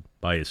animal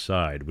by his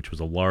side, which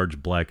was a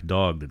large black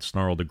dog that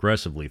snarled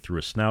aggressively through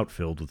a snout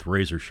filled with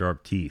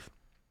razor-sharp teeth.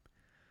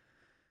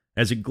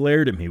 As it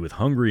glared at me with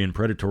hungry and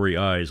predatory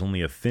eyes,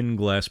 only a thin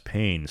glass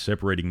pane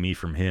separating me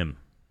from him,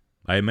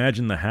 I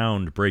imagined the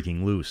hound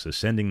breaking loose,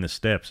 ascending the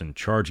steps and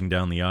charging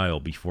down the aisle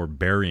before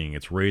burying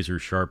its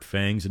razor-sharp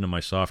fangs into my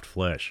soft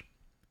flesh.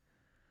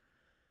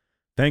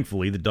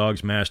 Thankfully, the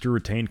dog's master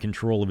retained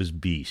control of his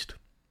beast.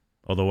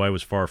 Although I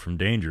was far from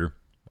danger,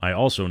 I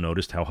also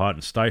noticed how hot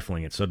and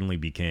stifling it suddenly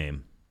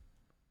became,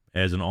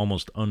 as an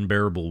almost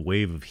unbearable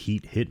wave of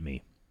heat hit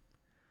me.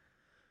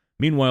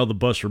 Meanwhile, the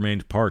bus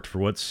remained parked for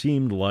what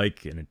seemed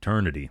like an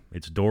eternity,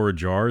 its door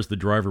ajar as the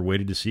driver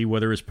waited to see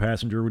whether his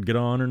passenger would get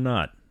on or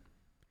not.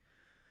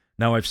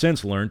 Now, I've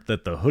since learnt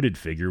that the hooded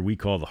figure we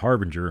call the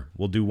Harbinger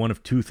will do one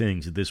of two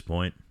things at this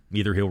point.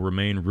 Either he'll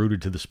remain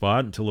rooted to the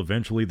spot until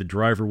eventually the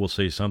driver will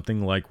say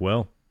something like,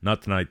 "Well,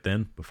 not tonight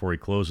then," before he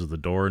closes the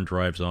door and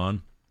drives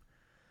on.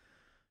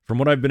 From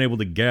what I've been able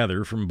to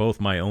gather from both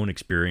my own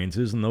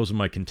experiences and those of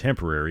my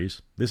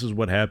contemporaries, this is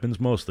what happens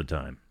most of the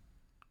time.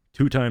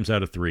 2 times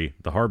out of 3,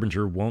 the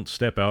Harbinger won't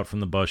step out from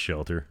the bus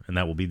shelter, and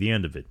that will be the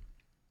end of it.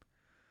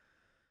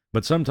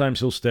 But sometimes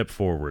he'll step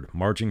forward,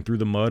 marching through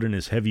the mud in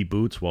his heavy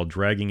boots while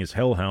dragging his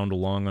hellhound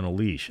along on a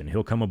leash, and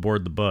he'll come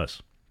aboard the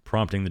bus,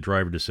 prompting the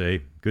driver to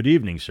say, "Good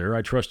evening, sir.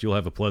 I trust you'll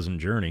have a pleasant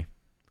journey."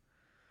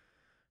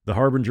 The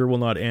Harbinger will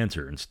not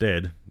answer.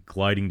 Instead,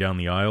 gliding down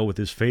the aisle with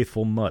his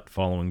faithful mutt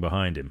following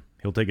behind him,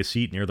 he'll take a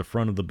seat near the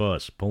front of the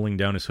bus, pulling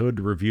down his hood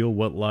to reveal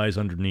what lies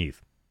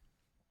underneath.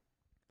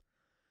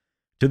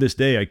 To this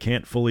day, I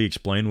can't fully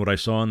explain what I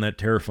saw in that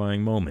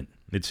terrifying moment.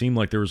 It seemed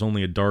like there was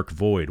only a dark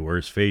void where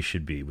his face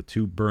should be, with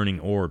 2 burning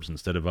orbs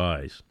instead of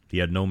eyes. He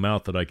had no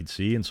mouth that I could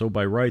see, and so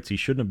by rights he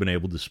shouldn't have been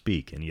able to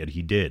speak, and yet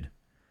he did,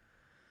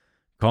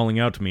 calling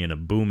out to me in a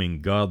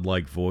booming,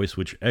 godlike voice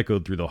which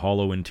echoed through the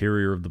hollow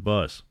interior of the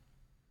bus.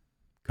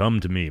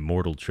 "Come to me,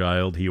 mortal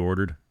child," he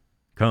ordered.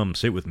 "Come,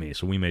 sit with me,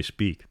 so we may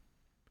speak."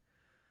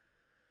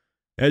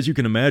 As you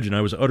can imagine,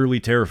 I was utterly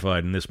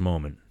terrified in this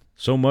moment,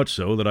 so much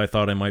so that I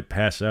thought I might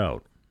pass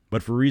out.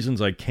 But for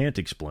reasons I can't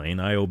explain,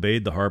 I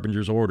obeyed the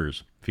Harbinger's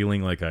orders,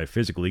 feeling like I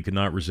physically could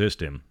not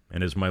resist him,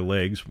 and as if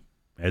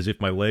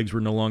my legs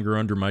were no longer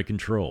under my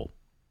control.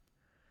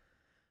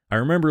 I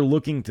remember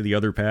looking to the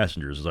other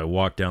passengers as I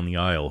walked down the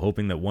aisle,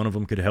 hoping that one of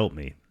them could help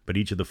me, but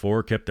each of the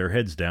 4 kept their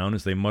heads down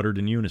as they muttered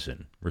in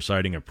unison,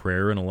 reciting a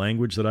prayer in a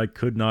language that I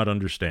could not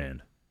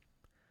understand.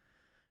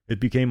 It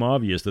became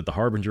obvious that the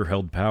Harbinger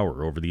held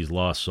power over these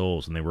lost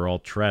souls, and they were all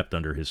trapped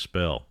under his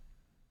spell.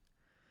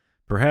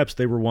 Perhaps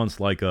they were once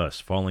like us,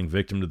 falling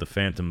victim to the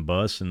phantom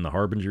bus and the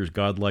Harbinger's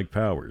godlike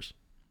powers.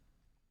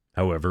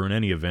 However, in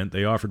any event,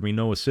 they offered me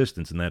no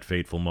assistance in that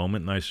fateful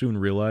moment, and I soon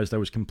realized I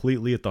was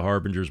completely at the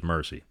Harbinger's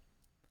mercy.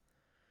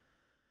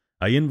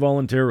 I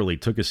involuntarily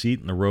took a seat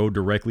in the row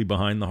directly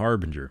behind the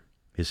Harbinger,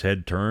 his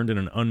head turned in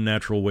an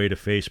unnatural way to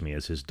face me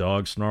as his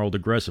dog snarled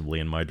aggressively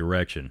in my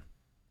direction,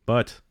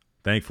 but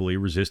thankfully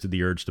resisted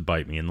the urge to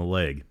bite me in the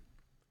leg.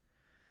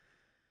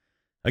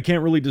 I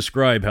can't really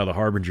describe how the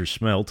Harbinger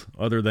smelt,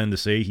 other than to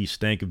say he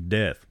stank of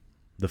death.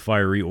 The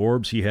fiery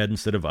orbs he had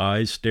instead of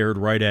eyes stared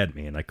right at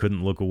me, and I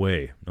couldn't look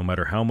away. No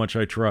matter how much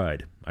I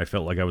tried, I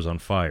felt like I was on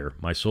fire,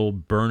 my soul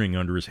burning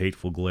under his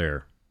hateful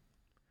glare.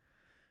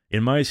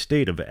 In my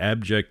state of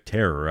abject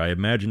terror, I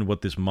imagined what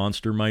this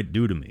monster might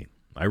do to me.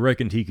 I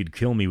reckoned he could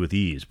kill me with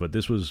ease, but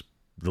this was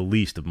the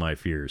least of my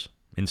fears.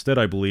 Instead,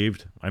 I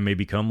believed I may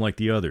become like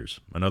the others,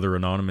 another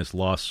anonymous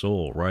lost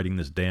soul riding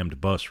this damned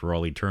bus for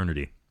all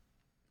eternity.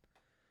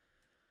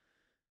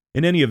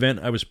 In any event,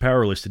 I was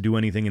powerless to do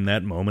anything in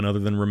that moment other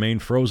than remain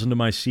frozen to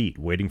my seat,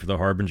 waiting for the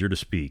Harbinger to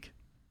speak.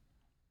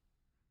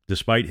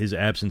 Despite his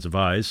absence of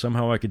eyes,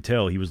 somehow I could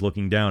tell he was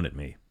looking down at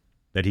me,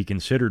 that he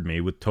considered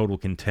me with total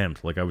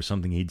contempt, like I was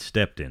something he'd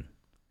stepped in.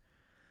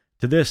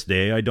 To this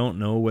day, I don't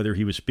know whether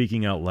he was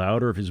speaking out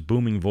loud or if his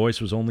booming voice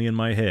was only in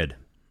my head.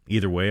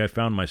 Either way, I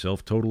found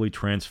myself totally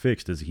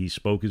transfixed as he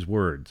spoke his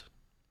words.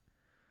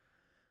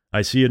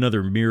 "I see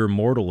another mere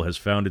mortal has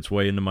found its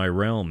way into my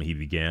realm," he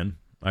began.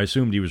 I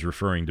assumed he was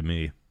referring to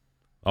me.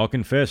 "I'll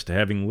confess to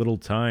having little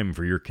time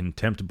for your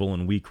contemptible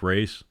and weak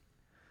race.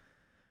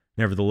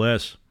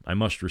 Nevertheless, I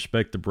must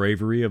respect the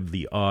bravery of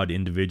the odd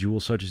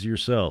individual such as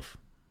yourself.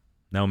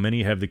 Not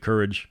many have the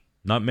courage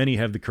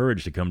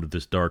to come to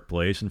this dark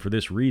place, and for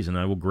this reason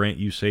I will grant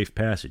you safe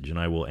passage, and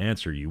I will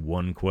answer you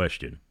one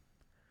question.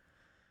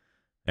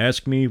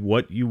 Ask me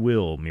what you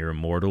will, mere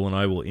mortal, and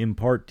I will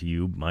impart to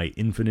you my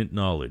infinite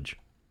knowledge.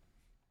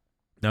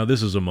 Now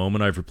this is a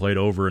moment I've replayed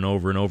over and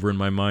over and over in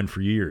my mind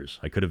for years.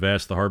 I could have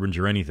asked the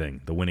Harbinger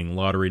anything, the winning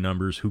lottery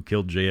numbers, who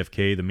killed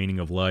JFK, the meaning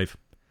of life.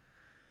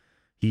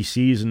 He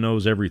sees and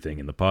knows everything,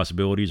 and the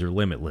possibilities are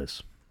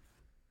limitless.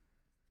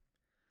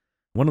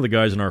 One of the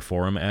guys in our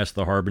forum asked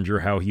the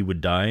Harbinger how he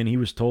would die, and he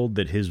was told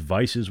that his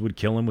vices would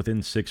kill him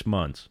within 6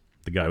 months.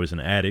 The guy was an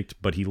addict,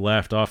 but he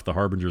laughed off the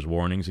Harbinger's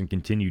warnings and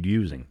continued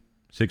using.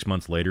 6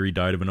 months later, he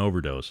died of an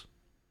overdose.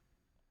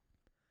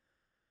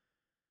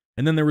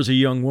 And then there was a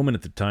young woman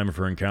at the time of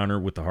her encounter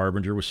with the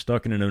Harbinger was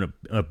stuck in an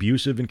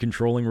abusive and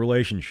controlling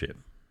relationship.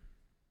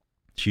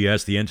 She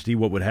asked the entity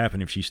what would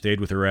happen if she stayed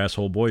with her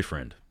asshole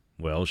boyfriend.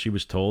 Well, she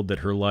was told that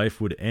her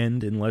life would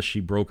end unless she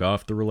broke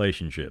off the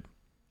relationship.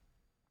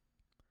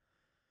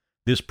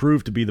 This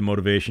proved to be the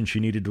motivation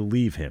she needed to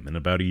leave him, and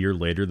about a year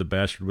later the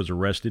bastard was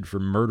arrested for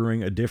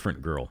murdering a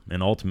different girl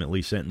and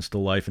ultimately sentenced to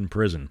life in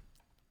prison.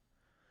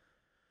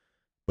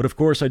 But of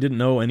course I didn't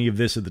know any of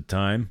this at the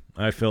time.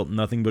 I felt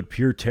nothing but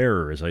pure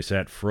terror as I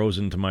sat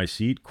frozen to my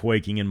seat,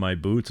 quaking in my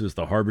boots as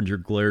the Harbinger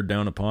glared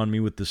down upon me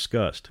with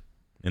disgust.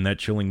 In that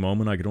chilling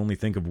moment I could only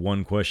think of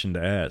one question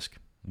to ask,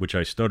 which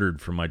I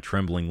stuttered from my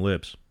trembling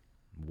lips.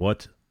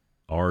 What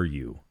are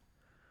you?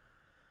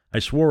 I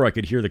swore I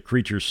could hear the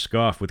creature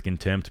scoff with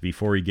contempt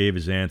before he gave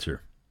his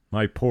answer.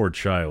 My poor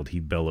child,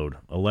 he bellowed.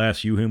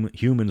 Alas, you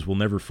humans will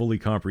never fully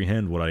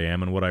comprehend what I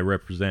am and what I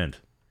represent.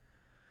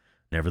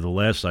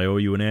 Nevertheless, I owe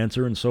you an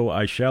answer, and so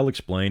I shall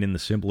explain in the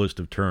simplest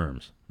of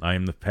terms. I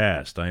am the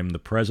past, I am the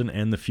present,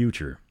 and the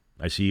future.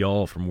 I see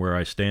all from where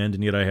I stand,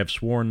 and yet I have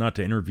sworn not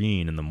to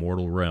intervene in the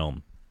mortal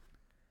realm.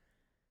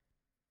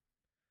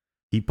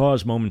 He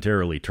paused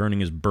momentarily, turning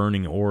his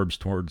burning orbs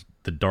towards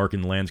the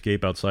darkened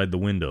landscape outside the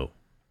window.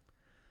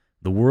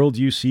 The world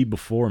you see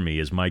before me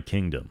is my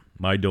kingdom,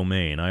 my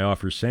domain. I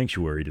offer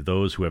sanctuary to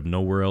those who have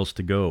nowhere else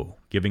to go,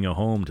 giving a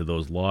home to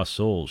those lost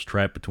souls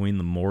trapped between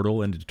the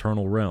mortal and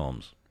eternal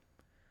realms.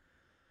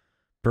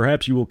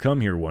 Perhaps you will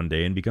come here one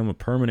day and become a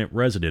permanent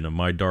resident of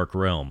my dark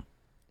realm.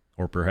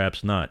 Or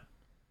perhaps not.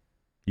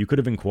 You could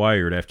have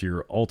inquired after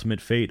your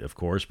ultimate fate, of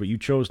course, but you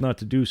chose not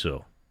to do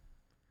so.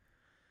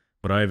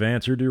 But I have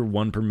answered your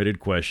one permitted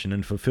question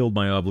and fulfilled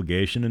my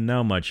obligation, and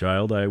now, my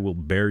child, I will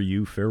bear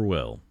you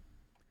farewell.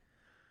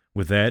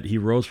 With that, he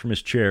rose from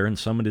his chair and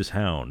summoned his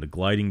hound,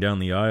 gliding down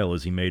the aisle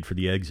as he made for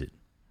the exit.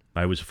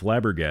 I was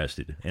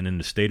flabbergasted and in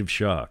a state of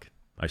shock.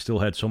 I still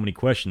had so many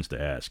questions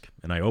to ask,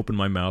 and I opened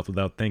my mouth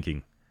without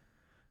thinking.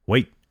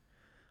 "Wait!"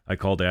 I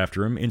called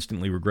after him,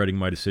 instantly regretting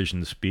my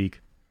decision to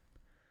speak.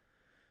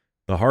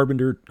 The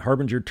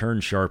Harbinger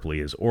turned sharply,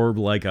 his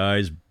orb-like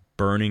eyes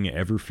burning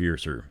ever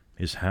fiercer,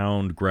 his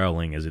hound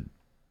growling as it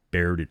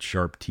bared its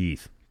sharp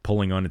teeth,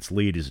 pulling on its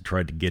lead as it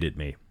tried to get at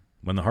me.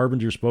 When the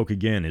Harbinger spoke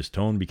again, his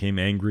tone became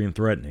angry and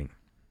threatening.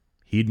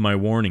 "Heed my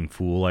warning,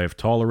 fool. I have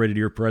tolerated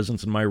your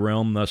presence in my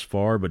realm thus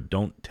far, but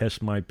don't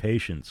test my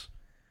patience.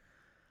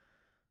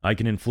 I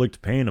can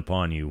inflict pain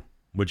upon you,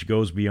 which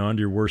goes beyond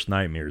your worst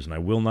nightmares, and I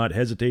will not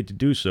hesitate to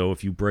do so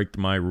if you break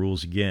my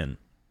rules again."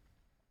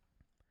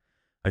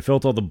 I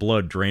felt all the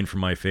blood drain from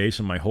my face,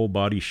 and my whole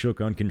body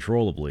shook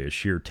uncontrollably as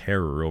sheer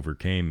terror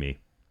overcame me.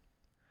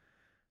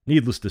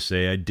 Needless to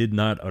say, I did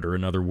not utter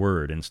another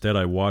word. Instead,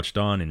 I watched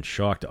on in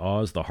shocked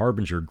awe as the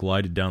Harbinger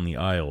glided down the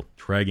aisle,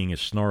 dragging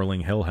his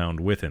snarling hellhound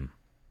with him.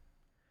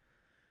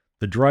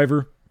 The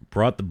driver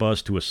brought the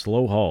bus to a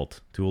slow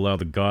halt to allow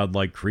the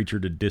godlike creature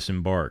to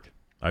disembark.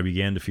 I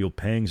began to feel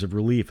pangs of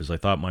relief as I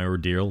thought my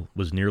ordeal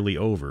was nearly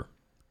over.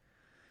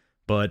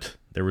 But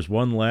there was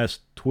one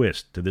last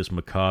twist to this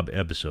macabre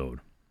episode.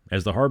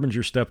 As the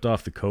Harbinger stepped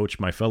off the coach,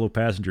 my fellow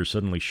passengers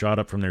suddenly shot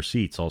up from their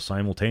seats, all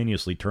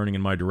simultaneously turning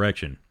in my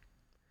direction.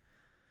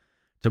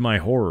 To my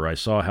horror, I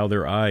saw how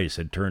their eyes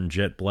had turned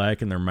jet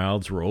black and their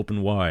mouths were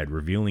open wide,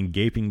 revealing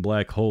gaping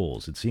black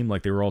holes. It seemed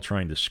like they were all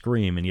trying to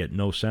scream, and yet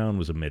no sound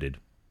was emitted.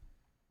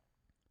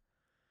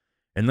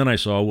 And then I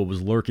saw what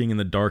was lurking in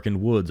the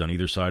darkened woods on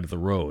either side of the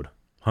road.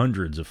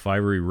 Hundreds of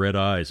fiery red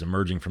eyes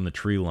emerging from the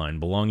tree line,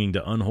 belonging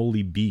to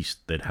unholy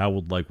beasts that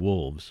howled like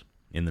wolves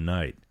in the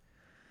night.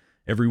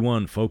 Every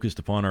one focused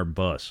upon our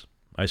bus.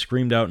 I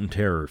screamed out in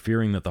terror,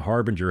 fearing that the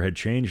Harbinger had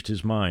changed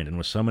his mind and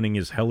was summoning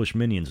his hellish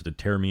minions to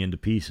tear me into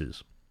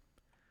pieces.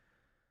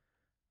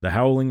 The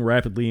howling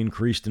rapidly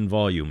increased in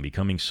volume,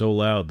 becoming so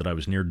loud that I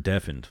was near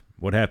deafened.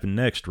 What happened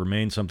next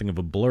remained something of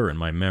a blur in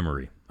my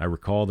memory. I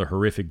recall the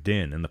horrific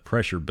din, and the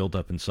pressure built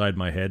up inside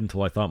my head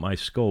until I thought my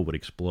skull would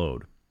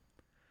explode.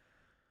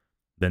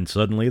 Then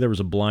suddenly there was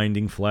a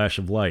blinding flash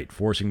of light,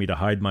 forcing me to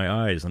hide my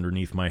eyes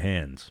underneath my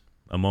hands.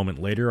 A moment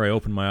later I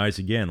opened my eyes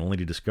again, only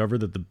to discover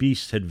that the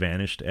beasts had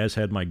vanished, as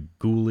had my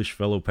ghoulish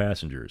fellow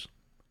passengers.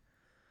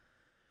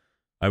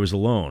 I was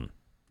alone,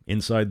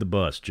 inside the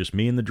bus, just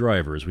me and the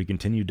driver as we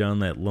continued down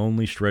that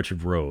lonely stretch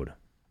of road.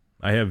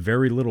 I have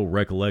very little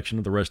recollection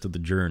of the rest of the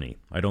journey.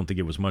 I don't think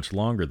it was much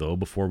longer, though,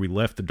 before we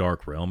left the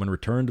dark realm and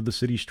returned to the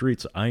city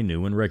streets I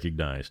knew and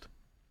recognized.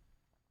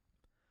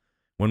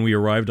 When we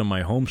arrived on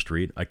my home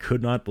street, I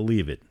could not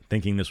believe it,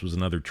 thinking this was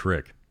another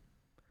trick.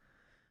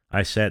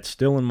 I sat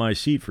still in my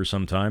seat for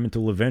some time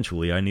until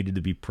eventually I needed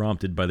to be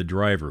prompted by the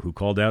driver, who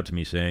called out to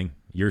me saying,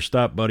 "Your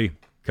stop, buddy.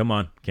 Come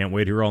on, can't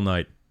wait here all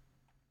night."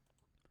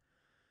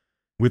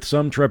 With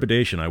some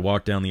trepidation, I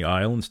walked down the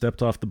aisle and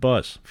stepped off the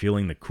bus,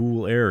 feeling the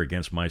cool air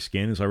against my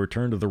skin as I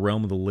returned to the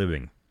realm of the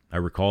living. I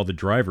recall the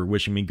driver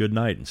wishing me good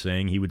night and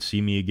saying he would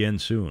see me again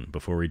soon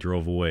before he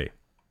drove away.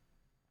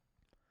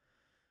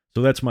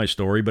 So that's my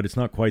story, but it's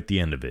not quite the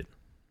end of it.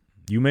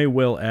 You may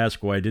well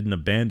ask why I didn't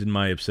abandon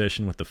my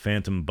obsession with the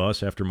phantom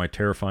bus after my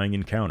terrifying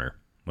encounter.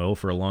 Well,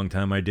 for a long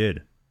time I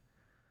did.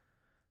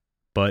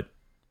 But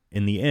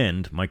in the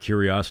end, my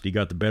curiosity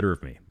got the better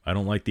of me. I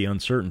don't like the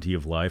uncertainty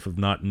of life, of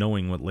not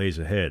knowing what lays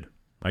ahead.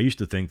 I used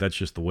to think that's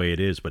just the way it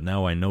is, but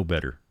now I know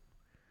better.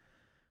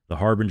 The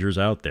Harbinger's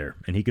out there,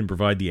 and he can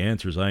provide the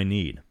answers I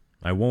need.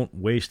 I won't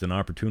waste an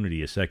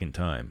opportunity a second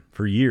time.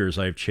 For years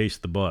I have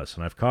chased the bus,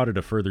 and I've caught it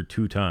a further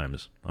 2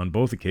 times. On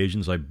both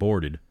occasions I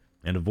boarded,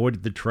 and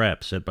avoided the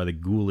trap set by the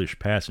ghoulish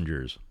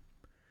passengers.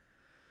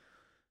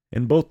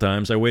 And both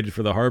times I waited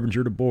for the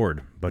Harbinger to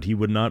board, but he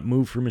would not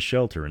move from his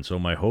shelter, and so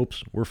my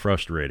hopes were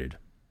frustrated.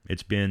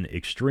 It's been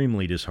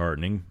extremely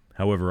disheartening,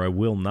 however I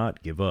will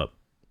not give up.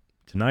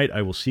 Tonight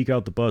I will seek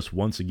out the bus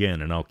once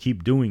again, and I'll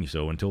keep doing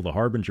so until the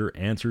Harbinger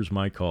answers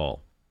my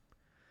call.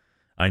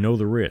 I know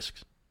the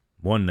risks.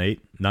 One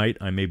night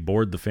I may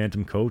board the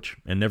phantom coach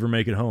and never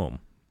make it home,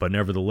 but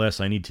nevertheless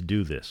I need to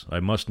do this.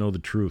 I must know the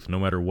truth no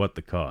matter what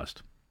the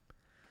cost.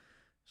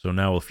 So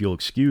now if you'll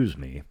excuse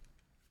me,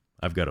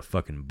 I've got a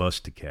fucking bus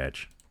to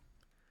catch.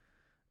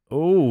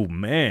 Oh,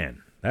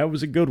 man, that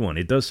was a good one.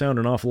 It does sound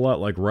an awful lot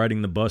like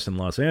riding the bus in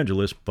Los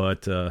Angeles,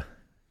 but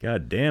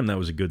god damn, that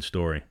was a good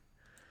story.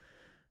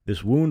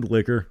 This wound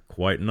licker,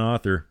 quite an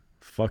author.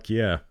 Fuck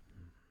yeah.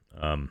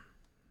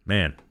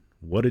 Man,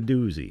 what a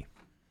doozy.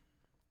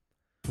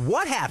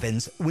 What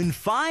happens when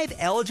 5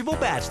 eligible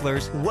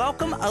bachelors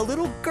welcome a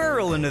little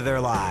girl into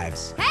their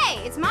lives?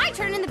 Hey, it's my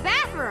turn in the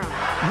bathroom.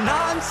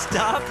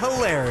 Non-stop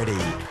hilarity.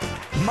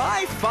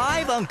 My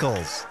 5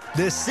 Uncles,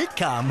 the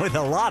sitcom with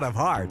a lot of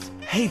heart.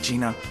 Hey,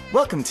 Gina,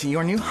 welcome to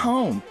your new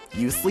home.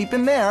 You sleep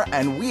in there,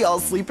 and we all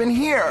sleep in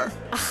here.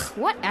 Ugh,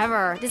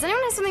 whatever. Does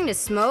anyone have something to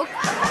smoke?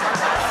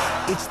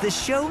 It's the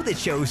show that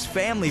shows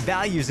family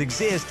values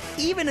exist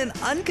even in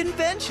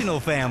unconventional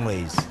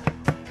families.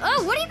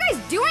 Oh, what are you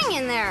guys doing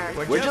in there?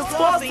 We're just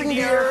flossing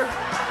here.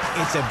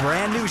 It's a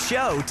brand new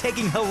show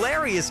taking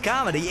hilarious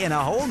comedy in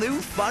a whole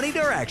new funny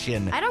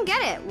direction. I don't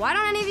get it. Why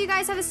don't any of you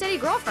guys have a steady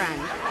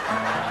girlfriend?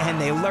 And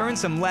they learn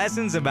some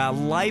lessons about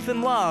life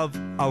and love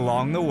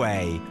along the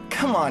way.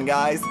 Come on,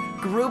 guys.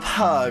 Group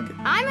hug.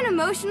 I'm an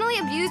emotionally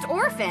abused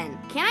orphan.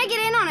 Can I get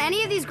in on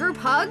any of these group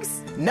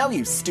hugs? No,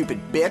 you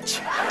stupid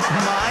bitch.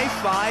 My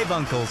 5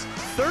 Uncles,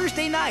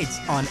 Thursday nights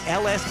on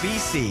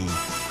LSBC.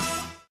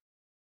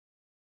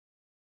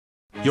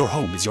 Your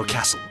home is your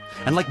castle,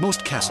 and like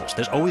most castles,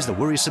 there's always the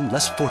worrisome,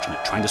 less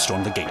fortunate trying to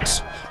storm the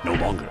gates. No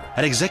longer.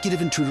 At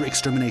Executive Intruder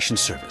Extermination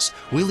Service,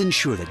 we'll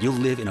ensure that you'll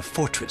live in a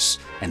fortress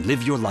and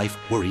live your life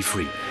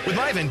worry-free. With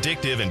my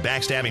vindictive and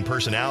backstabbing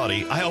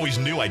personality, I always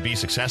knew I'd be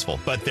successful,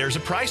 but there's a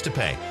price to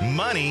pay.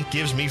 Money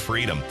gives me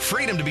freedom.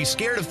 Freedom to be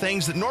scared of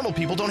things that normal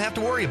people don't have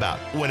to worry about.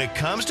 When it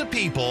comes to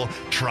people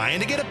trying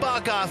to get a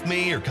buck off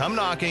me or come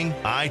knocking,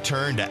 I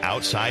turn to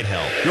outside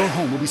help. Your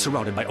home will be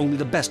surrounded by only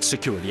the best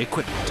security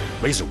equipment.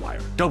 Razor wire,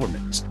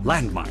 Dobermans,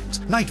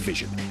 landmines, night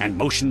vision, and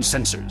motion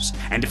sensors.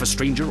 And if a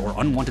stranger or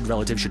unwanted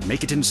relative should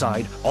make it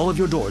inside, all of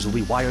your doors will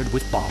be wired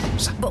with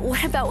bombs. But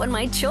what about when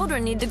my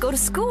children need to go to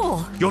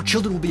school? Your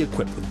children will be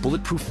equipped with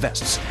bulletproof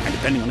vests, and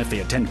depending on if they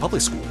attend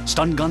public school,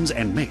 stun guns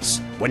and mace.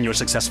 When you're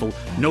successful,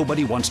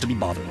 nobody wants to be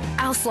bothered.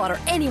 I'll slaughter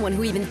anyone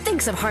who even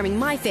thinks of harming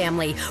my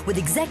family with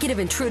Executive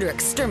Intruder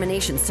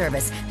Extermination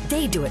Service.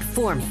 They do it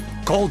for me.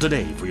 Call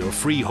today for your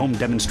free home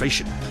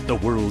demonstration. The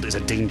world is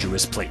a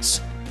dangerous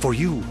place. For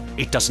you,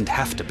 it doesn't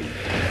have to be.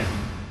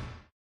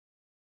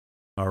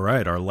 All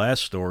right, our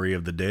last story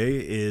of the day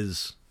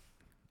it's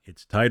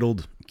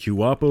titled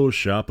Cuapo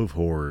Shop of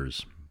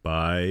Horrors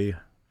by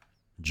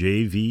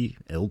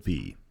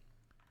JVLP.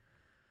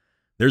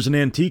 There's an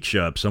antique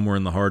shop somewhere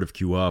in the heart of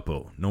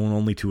Cuapo, known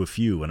only to a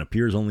few and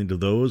appears only to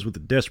those with a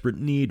desperate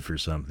need for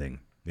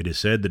something. It is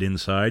said that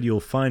inside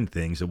you'll find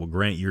things that will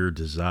grant your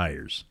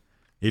desires,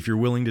 if you're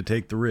willing to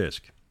take the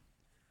risk.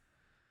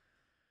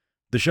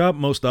 The shop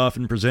most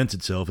often presents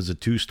itself as a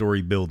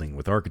 2-story building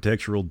with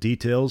architectural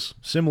details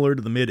similar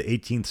to the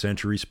mid-18th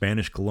century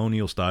Spanish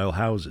colonial-style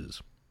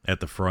houses. At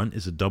the front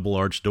is a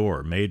double-arched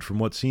door made from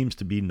what seems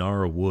to be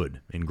Nara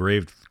wood,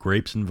 engraved with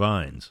grapes and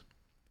vines.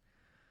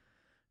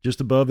 Just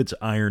above its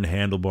iron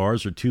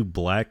handlebars are two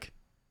black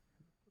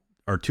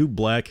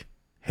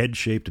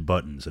head-shaped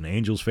buttons, an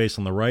angel's face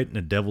on the right and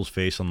a devil's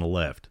face on the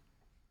left.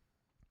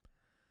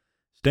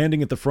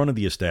 Standing at the front of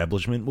the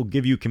establishment will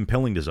give you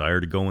compelling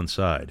desire to go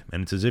inside,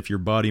 and it's as if your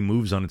body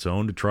moves on its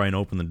own to try and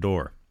open the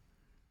door.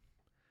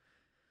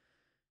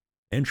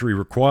 Entry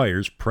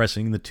requires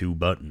pressing the 2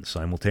 buttons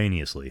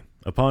simultaneously.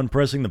 Upon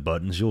pressing the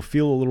buttons, you'll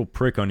feel a little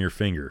prick on your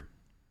finger,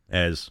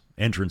 as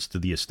entrance to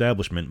the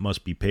establishment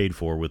must be paid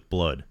for with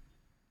blood.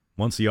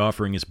 Once the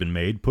offering has been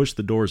made, push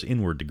the doors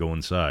inward to go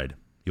inside.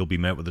 You'll be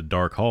met with a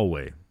dark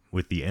hallway,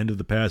 with the end of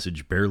the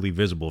passage barely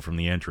visible from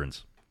the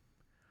entrance.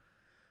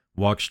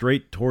 Walk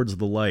straight towards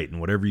the light, and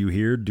whatever you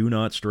hear, do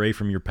not stray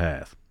from your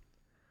path.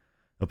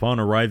 Upon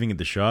arriving at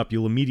the shop,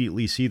 you'll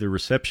immediately see the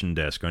reception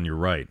desk on your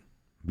right.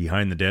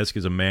 Behind the desk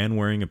is a man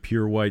wearing a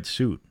pure white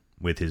suit,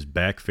 with his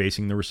back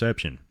facing the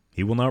reception.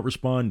 He will not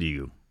respond to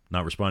you,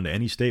 not respond to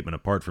any statement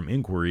apart from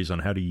inquiries on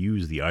how to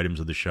use the items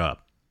of the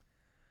shop.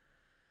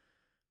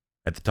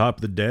 At the top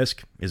of the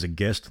desk is a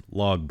guest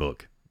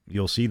logbook.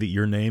 You'll see that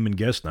your name and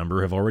guest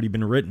number have already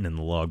been written in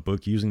the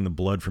logbook using the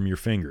blood from your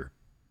finger.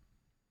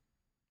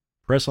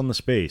 Press on the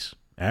space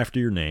after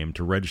your name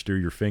to register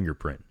your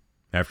fingerprint.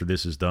 After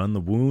this is done, the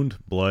wound,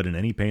 blood, and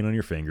any pain on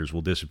your fingers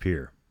will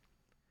disappear.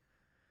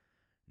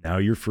 Now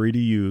you're free to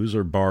use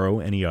or borrow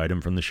any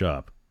item from the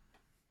shop.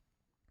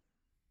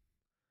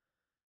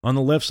 On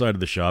the left side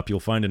of the shop, you'll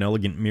find an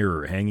elegant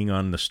mirror hanging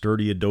on the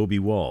sturdy adobe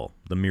wall.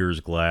 The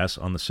mirror's glass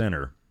on the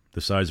center,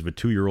 the size of a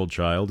 2-year-old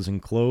child, is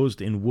enclosed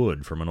in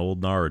wood from an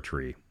old Nara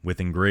tree, with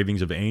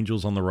engravings of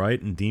angels on the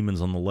right and demons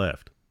on the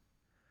left.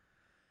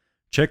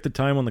 Check the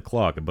time on the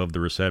clock above the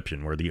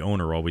reception, where the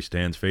owner always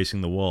stands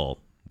facing the wall.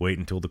 Wait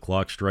until the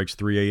clock strikes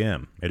 3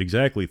 a.m. At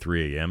exactly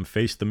 3 a.m.,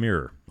 face the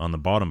mirror. On the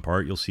bottom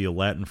part, you'll see a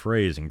Latin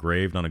phrase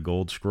engraved on a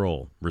gold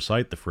scroll.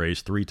 Recite the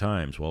phrase 3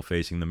 times while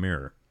facing the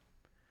mirror.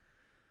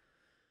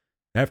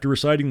 After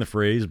reciting the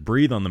phrase,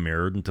 breathe on the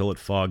mirror until it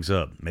fogs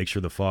up. Make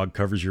sure the fog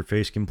covers your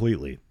face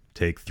completely.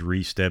 Take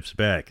 3 steps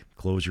back.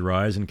 Close your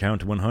eyes and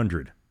count to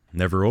 100.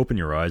 Never open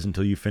your eyes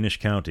until you finish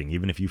counting,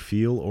 even if you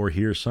feel or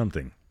hear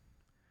something.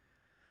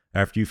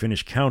 After you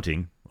finish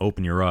counting,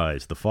 open your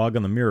eyes. The fog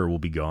on the mirror will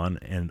be gone,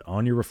 and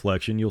on your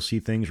reflection you'll see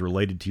things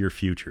related to your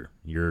future,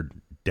 your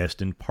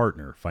destined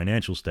partner,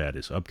 financial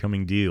status,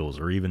 upcoming deals,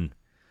 or even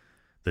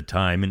the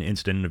time and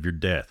instant of your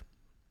death.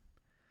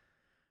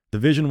 The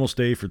vision will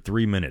stay for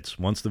 3 minutes.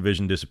 Once the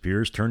vision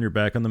disappears, turn your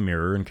back on the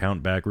mirror and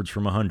count backwards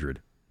from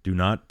 100. Do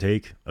not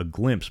take a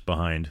glimpse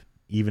behind,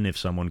 even if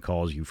someone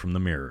calls you from the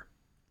mirror.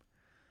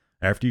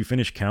 After you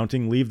finish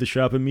counting, leave the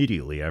shop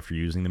immediately after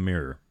using the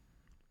mirror.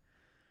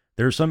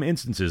 There are some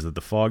instances that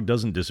the fog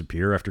doesn't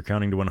disappear after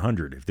counting to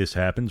 100. If this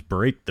happens,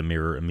 break the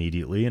mirror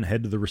immediately and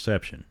head to the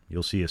reception.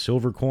 You'll see a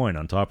silver coin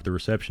on top of the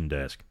reception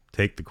desk.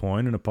 Take the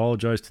coin and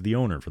apologize to the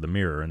owner for the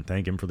mirror and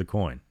thank him for the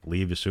coin.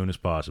 Leave as soon as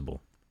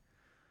possible.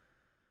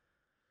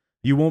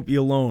 You won't be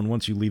alone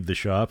once you leave the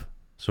shop,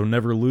 so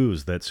never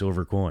lose that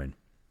silver coin.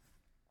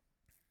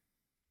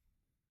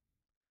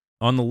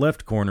 On the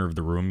left corner of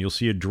the room, you'll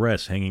see a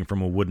dress hanging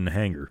from a wooden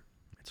hanger.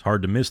 It's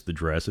hard to miss the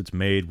dress. It's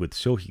made with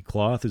silky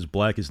cloth as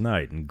black as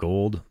night and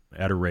gold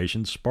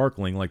adorations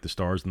sparkling like the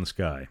stars in the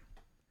sky.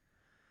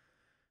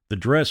 The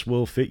dress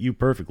will fit you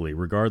perfectly,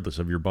 regardless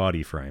of your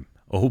body frame.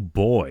 Oh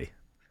boy!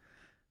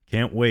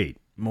 Can't wait.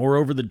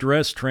 Moreover, the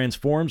dress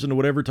transforms into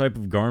whatever type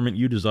of garment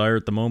you desire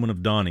at the moment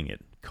of donning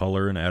it.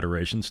 Color and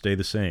adoration stay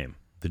the same.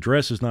 The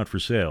dress is not for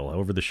sale,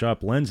 however the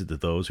shop lends it to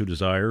those who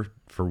desire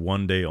for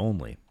one day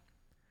only.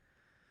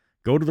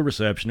 Go to the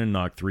reception and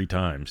knock 3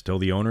 times. Tell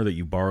the owner that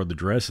you borrowed the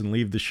dress and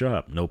leave the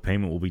shop. No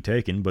payment will be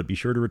taken, but be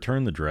sure to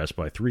return the dress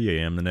by 3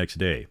 a.m. the next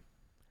day.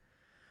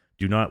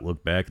 Do not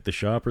look back at the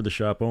shop or the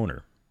shop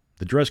owner.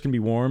 The dress can be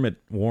worn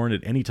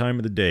at any time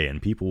of the day,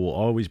 and people will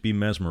always be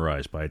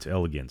mesmerized by its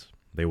elegance.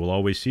 They will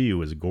always see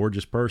you as a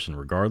gorgeous person,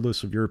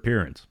 regardless of your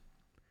appearance.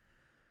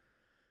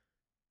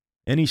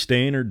 Any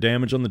stain or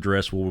damage on the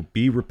dress will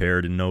be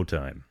repaired in no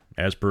time.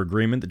 As per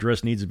agreement, the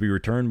dress needs to be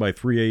returned by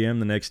 3 a.m.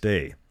 the next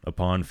day.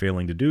 Upon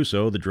failing to do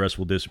so, the dress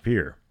will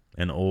disappear.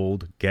 An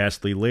old,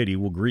 ghastly lady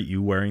will greet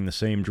you wearing the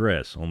same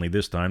dress, only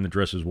this time the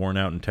dress is worn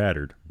out and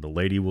tattered. The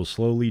lady will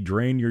slowly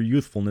drain your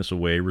youthfulness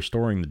away,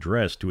 restoring the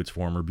dress to its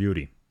former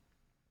beauty.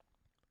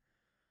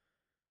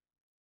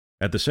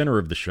 At the center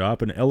of the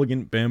shop, an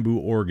elegant bamboo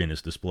organ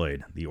is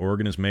displayed. The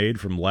organ is made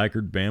from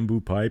lacquered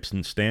bamboo pipes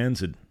and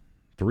stands at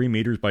 3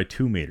 meters by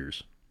 2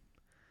 meters.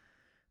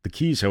 The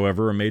keys,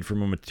 however, are made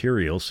from a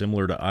material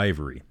similar to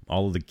ivory.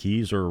 All of the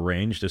keys are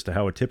arranged as to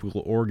how a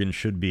typical organ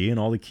should be, and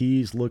all the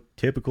keys look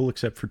typical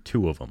except for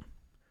 2 of them.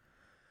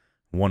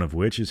 One of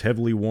which is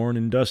heavily worn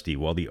and dusty,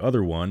 while the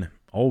other one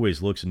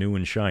always looks new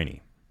and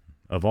shiny.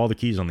 Of all the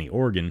keys on the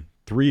organ,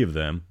 3 of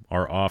them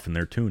are off in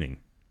their tuning.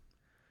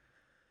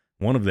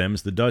 One of them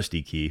is the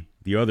dusty key,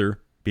 the other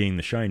being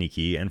the shiny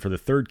key, and for the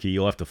 3rd key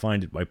you'll have to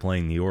find it by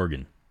playing the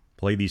organ.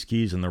 Play these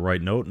keys in the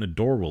right note and a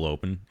door will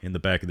open in the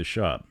back of the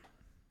shop.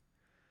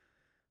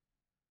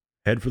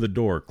 Head for the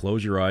door,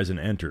 close your eyes and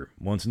enter.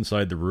 Once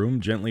inside the room,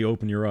 gently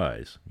open your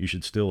eyes. You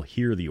should still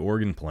hear the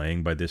organ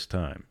playing by this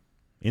time.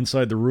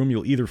 Inside the room,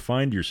 you'll either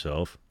find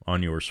yourself,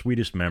 on your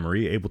sweetest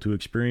memory, able to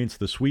experience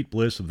the sweet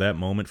bliss of that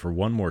moment for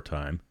one more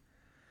time,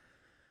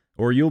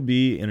 or you'll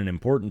be in an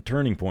important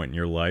turning point in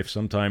your life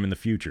sometime in the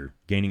future,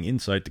 gaining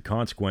insight to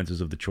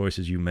consequences of the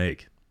choices you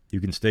make.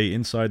 You can stay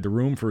inside the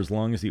room for as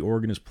long as the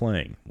organ is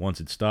playing. Once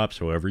it stops,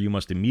 however, you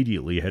must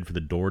immediately head for the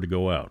door to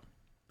go out.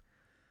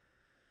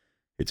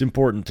 It's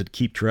important to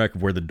keep track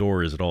of where the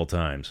door is at all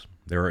times.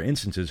 There are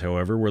instances,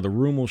 however, where the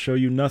room will show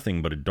you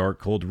nothing but a dark,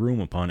 cold room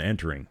upon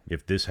entering.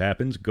 If this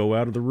happens, go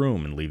out of the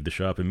room and leave the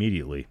shop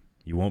immediately.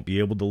 You won't be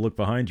able to look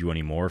behind you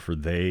anymore, for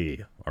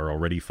they are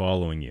already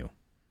following you.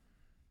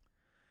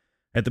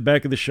 At the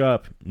back of the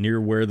shop, near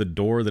where the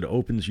door that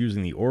opens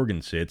using the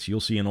organ sits,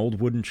 you'll see an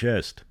old wooden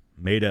chest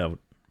made out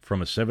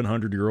from a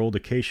 700-year-old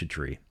acacia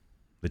tree.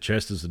 The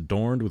chest is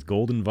adorned with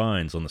golden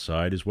vines on the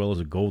side as well as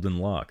a golden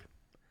lock.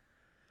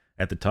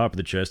 At the top of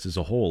the chest is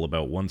a hole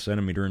about 1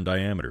 centimeter in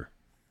diameter.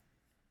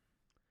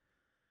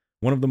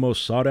 One of the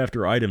most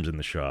sought-after items in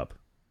the shop.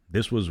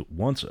 This was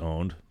once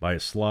owned by a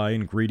sly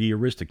and greedy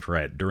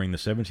aristocrat during the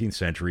 17th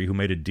century who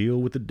made a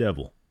deal with the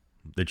devil.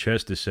 The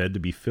chest is said to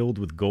be filled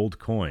with gold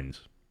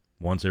coins,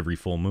 once every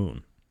full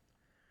moon.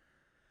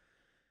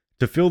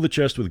 To fill the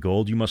chest with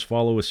gold, you must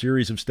follow a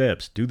series of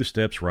steps. Do the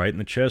steps right, and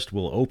the chest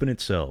will open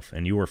itself,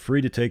 and you are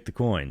free to take the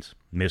coins.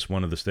 Miss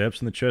one of the steps,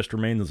 and the chest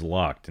remains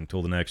locked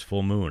until the next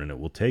full moon, and it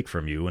will take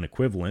from you an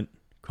equivalent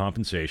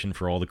compensation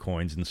for all the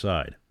coins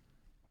inside.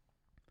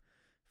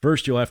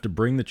 First, you'll have to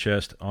bring the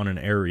chest on an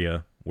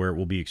area where it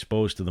will be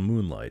exposed to the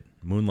moonlight.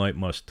 Moonlight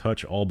must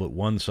touch all but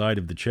one side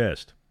of the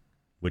chest,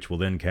 which will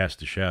then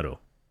cast a shadow.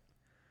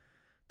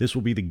 This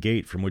will be the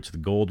gate from which the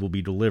gold will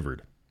be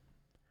delivered.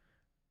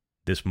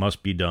 This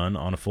must be done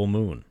on a full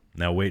moon.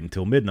 Now wait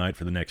until midnight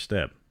for the next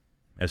step.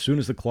 As soon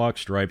as the clock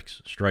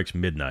strikes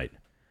midnight,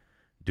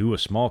 do a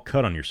small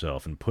cut on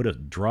yourself and put a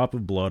drop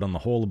of blood on the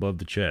hole above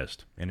the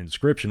chest. An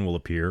inscription will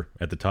appear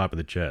at the top of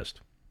the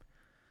chest.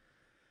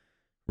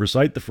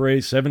 Recite the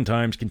phrase 7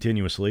 times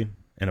continuously,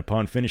 and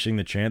upon finishing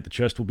the chant, the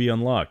chest will be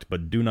unlocked,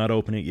 but do not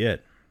open it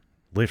yet.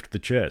 Lift the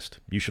chest.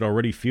 You should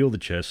already feel the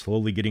chest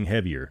slowly getting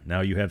heavier.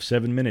 Now you have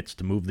 7 minutes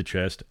to move the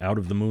chest out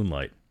of the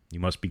moonlight. You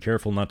must be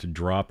careful not to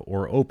drop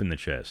or open the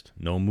chest.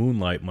 No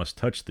moonlight must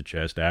touch the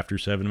chest after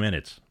 7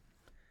 minutes.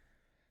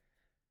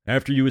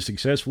 After you have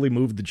successfully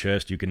moved the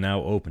chest, you can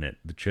now open it.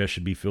 The chest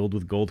should be filled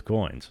with gold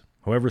coins.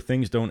 However,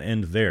 things don't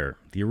end there.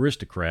 The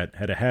aristocrat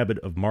had a habit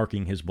of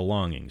marking his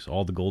belongings.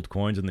 All the gold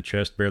coins in the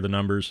chest bear the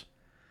numbers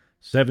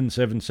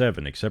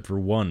 777, except for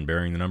one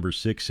bearing the number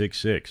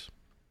 666.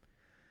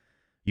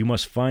 You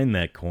must find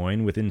that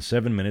coin within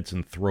 7 minutes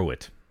and throw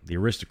it. The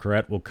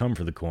aristocrat will come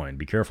for the coin.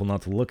 Be careful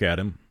not to look at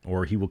him,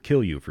 or he will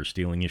kill you for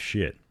stealing his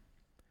shit.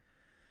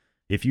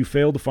 If you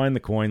fail to find the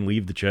coin,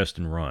 leave the chest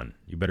and run.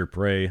 You better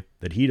pray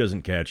that he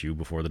doesn't catch you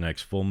before the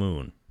next full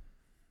moon.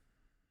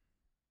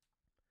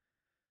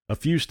 A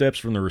few steps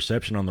from the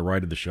reception on the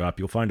right of the shop,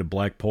 you'll find a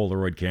black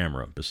Polaroid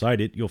camera. Beside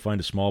it, you'll find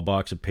a small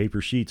box of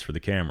paper sheets for the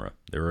camera.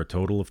 There are a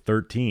total of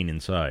 13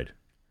 inside.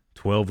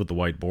 12 with the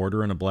white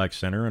border and a black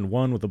center, and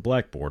 1 with a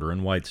black border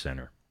and white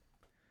center.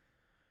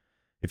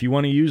 If you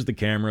want to use the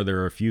camera, there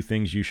are a few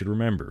things you should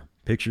remember.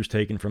 Pictures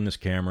taken from this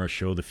camera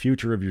show the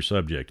future of your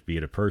subject, be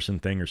it a person,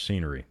 thing, or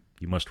scenery.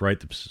 You must write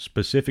the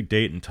specific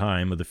date and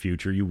time of the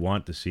future you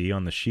want to see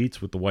on the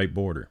sheets with the white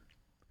border.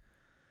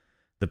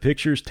 The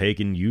pictures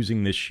taken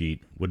using this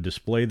sheet would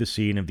display the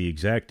scene of the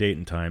exact date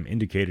and time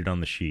indicated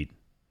on the sheet.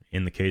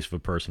 In the case of a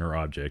person or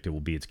object, it will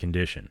be its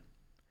condition.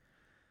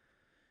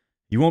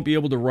 You won't be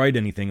able to write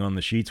anything on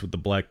the sheets with the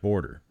black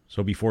border,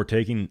 so before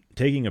taking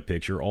a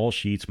picture, all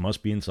sheets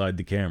must be inside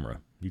the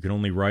camera. You can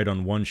only write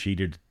on one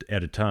sheet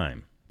at a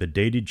time. The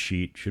dated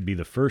sheet should be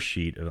the first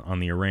sheet on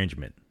the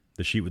arrangement.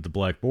 The sheet with the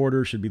black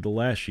border should be the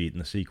last sheet in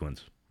the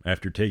sequence.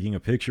 After taking a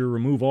picture,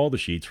 remove all the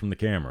sheets from the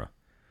camera.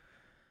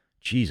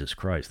 Jesus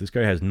Christ, this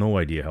guy has no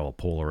idea how a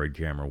Polaroid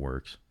camera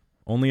works.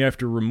 Only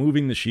after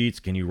removing the sheets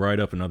can you write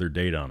up another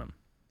date on them.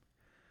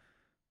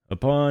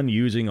 Upon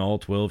using all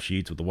 12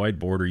 sheets with the white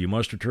border, you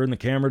must return the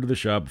camera to the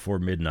shop before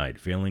midnight.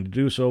 Failing to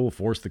do so will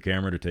force the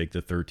camera to take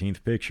the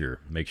 13th picture.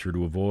 Make sure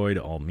to avoid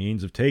all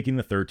means of taking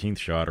the 13th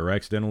shot or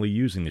accidentally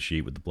using the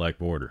sheet with the black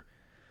border.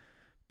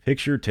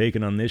 Picture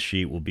taken on this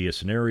sheet will be a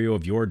scenario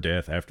of your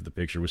death after the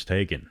picture was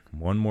taken.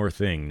 One more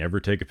thing, never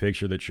take a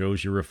picture that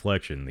shows your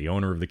reflection. The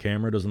owner of the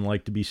camera doesn't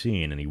like to be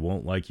seen, and he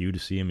won't like you to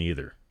see him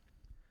either.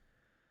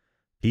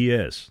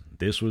 P.S.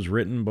 This was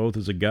written both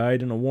as a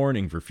guide and a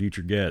warning for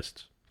future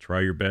guests.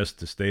 Try your best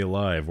to stay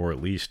alive, or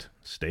at least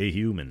stay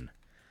human.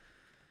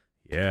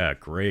 Yeah,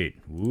 great.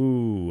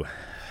 Woo.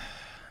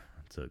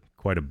 It's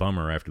quite a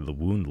bummer after the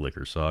wound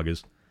liquor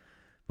sagas.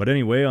 But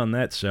anyway, on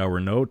that sour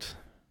note,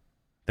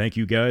 thank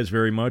you guys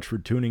very much for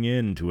tuning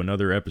in to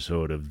another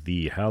episode of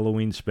the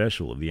Halloween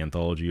special of the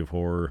Anthology of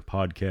Horror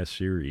podcast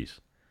series.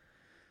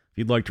 If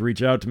you'd like to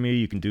reach out to me,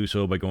 you can do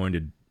so by going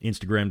to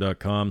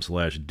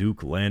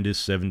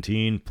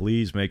Instagram.com/DukeLandis17.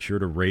 Please make sure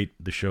to rate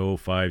the show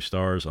 5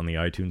 stars on the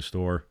iTunes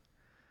store.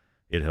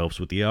 It helps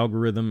with the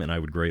algorithm, and I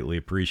would greatly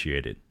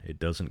appreciate it. It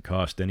doesn't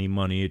cost any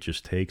money, it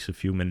just takes a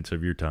few minutes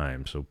of your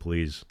time, so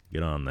please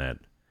get on that.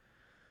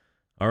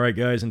 Alright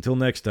guys, until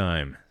next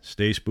time,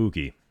 stay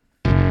spooky.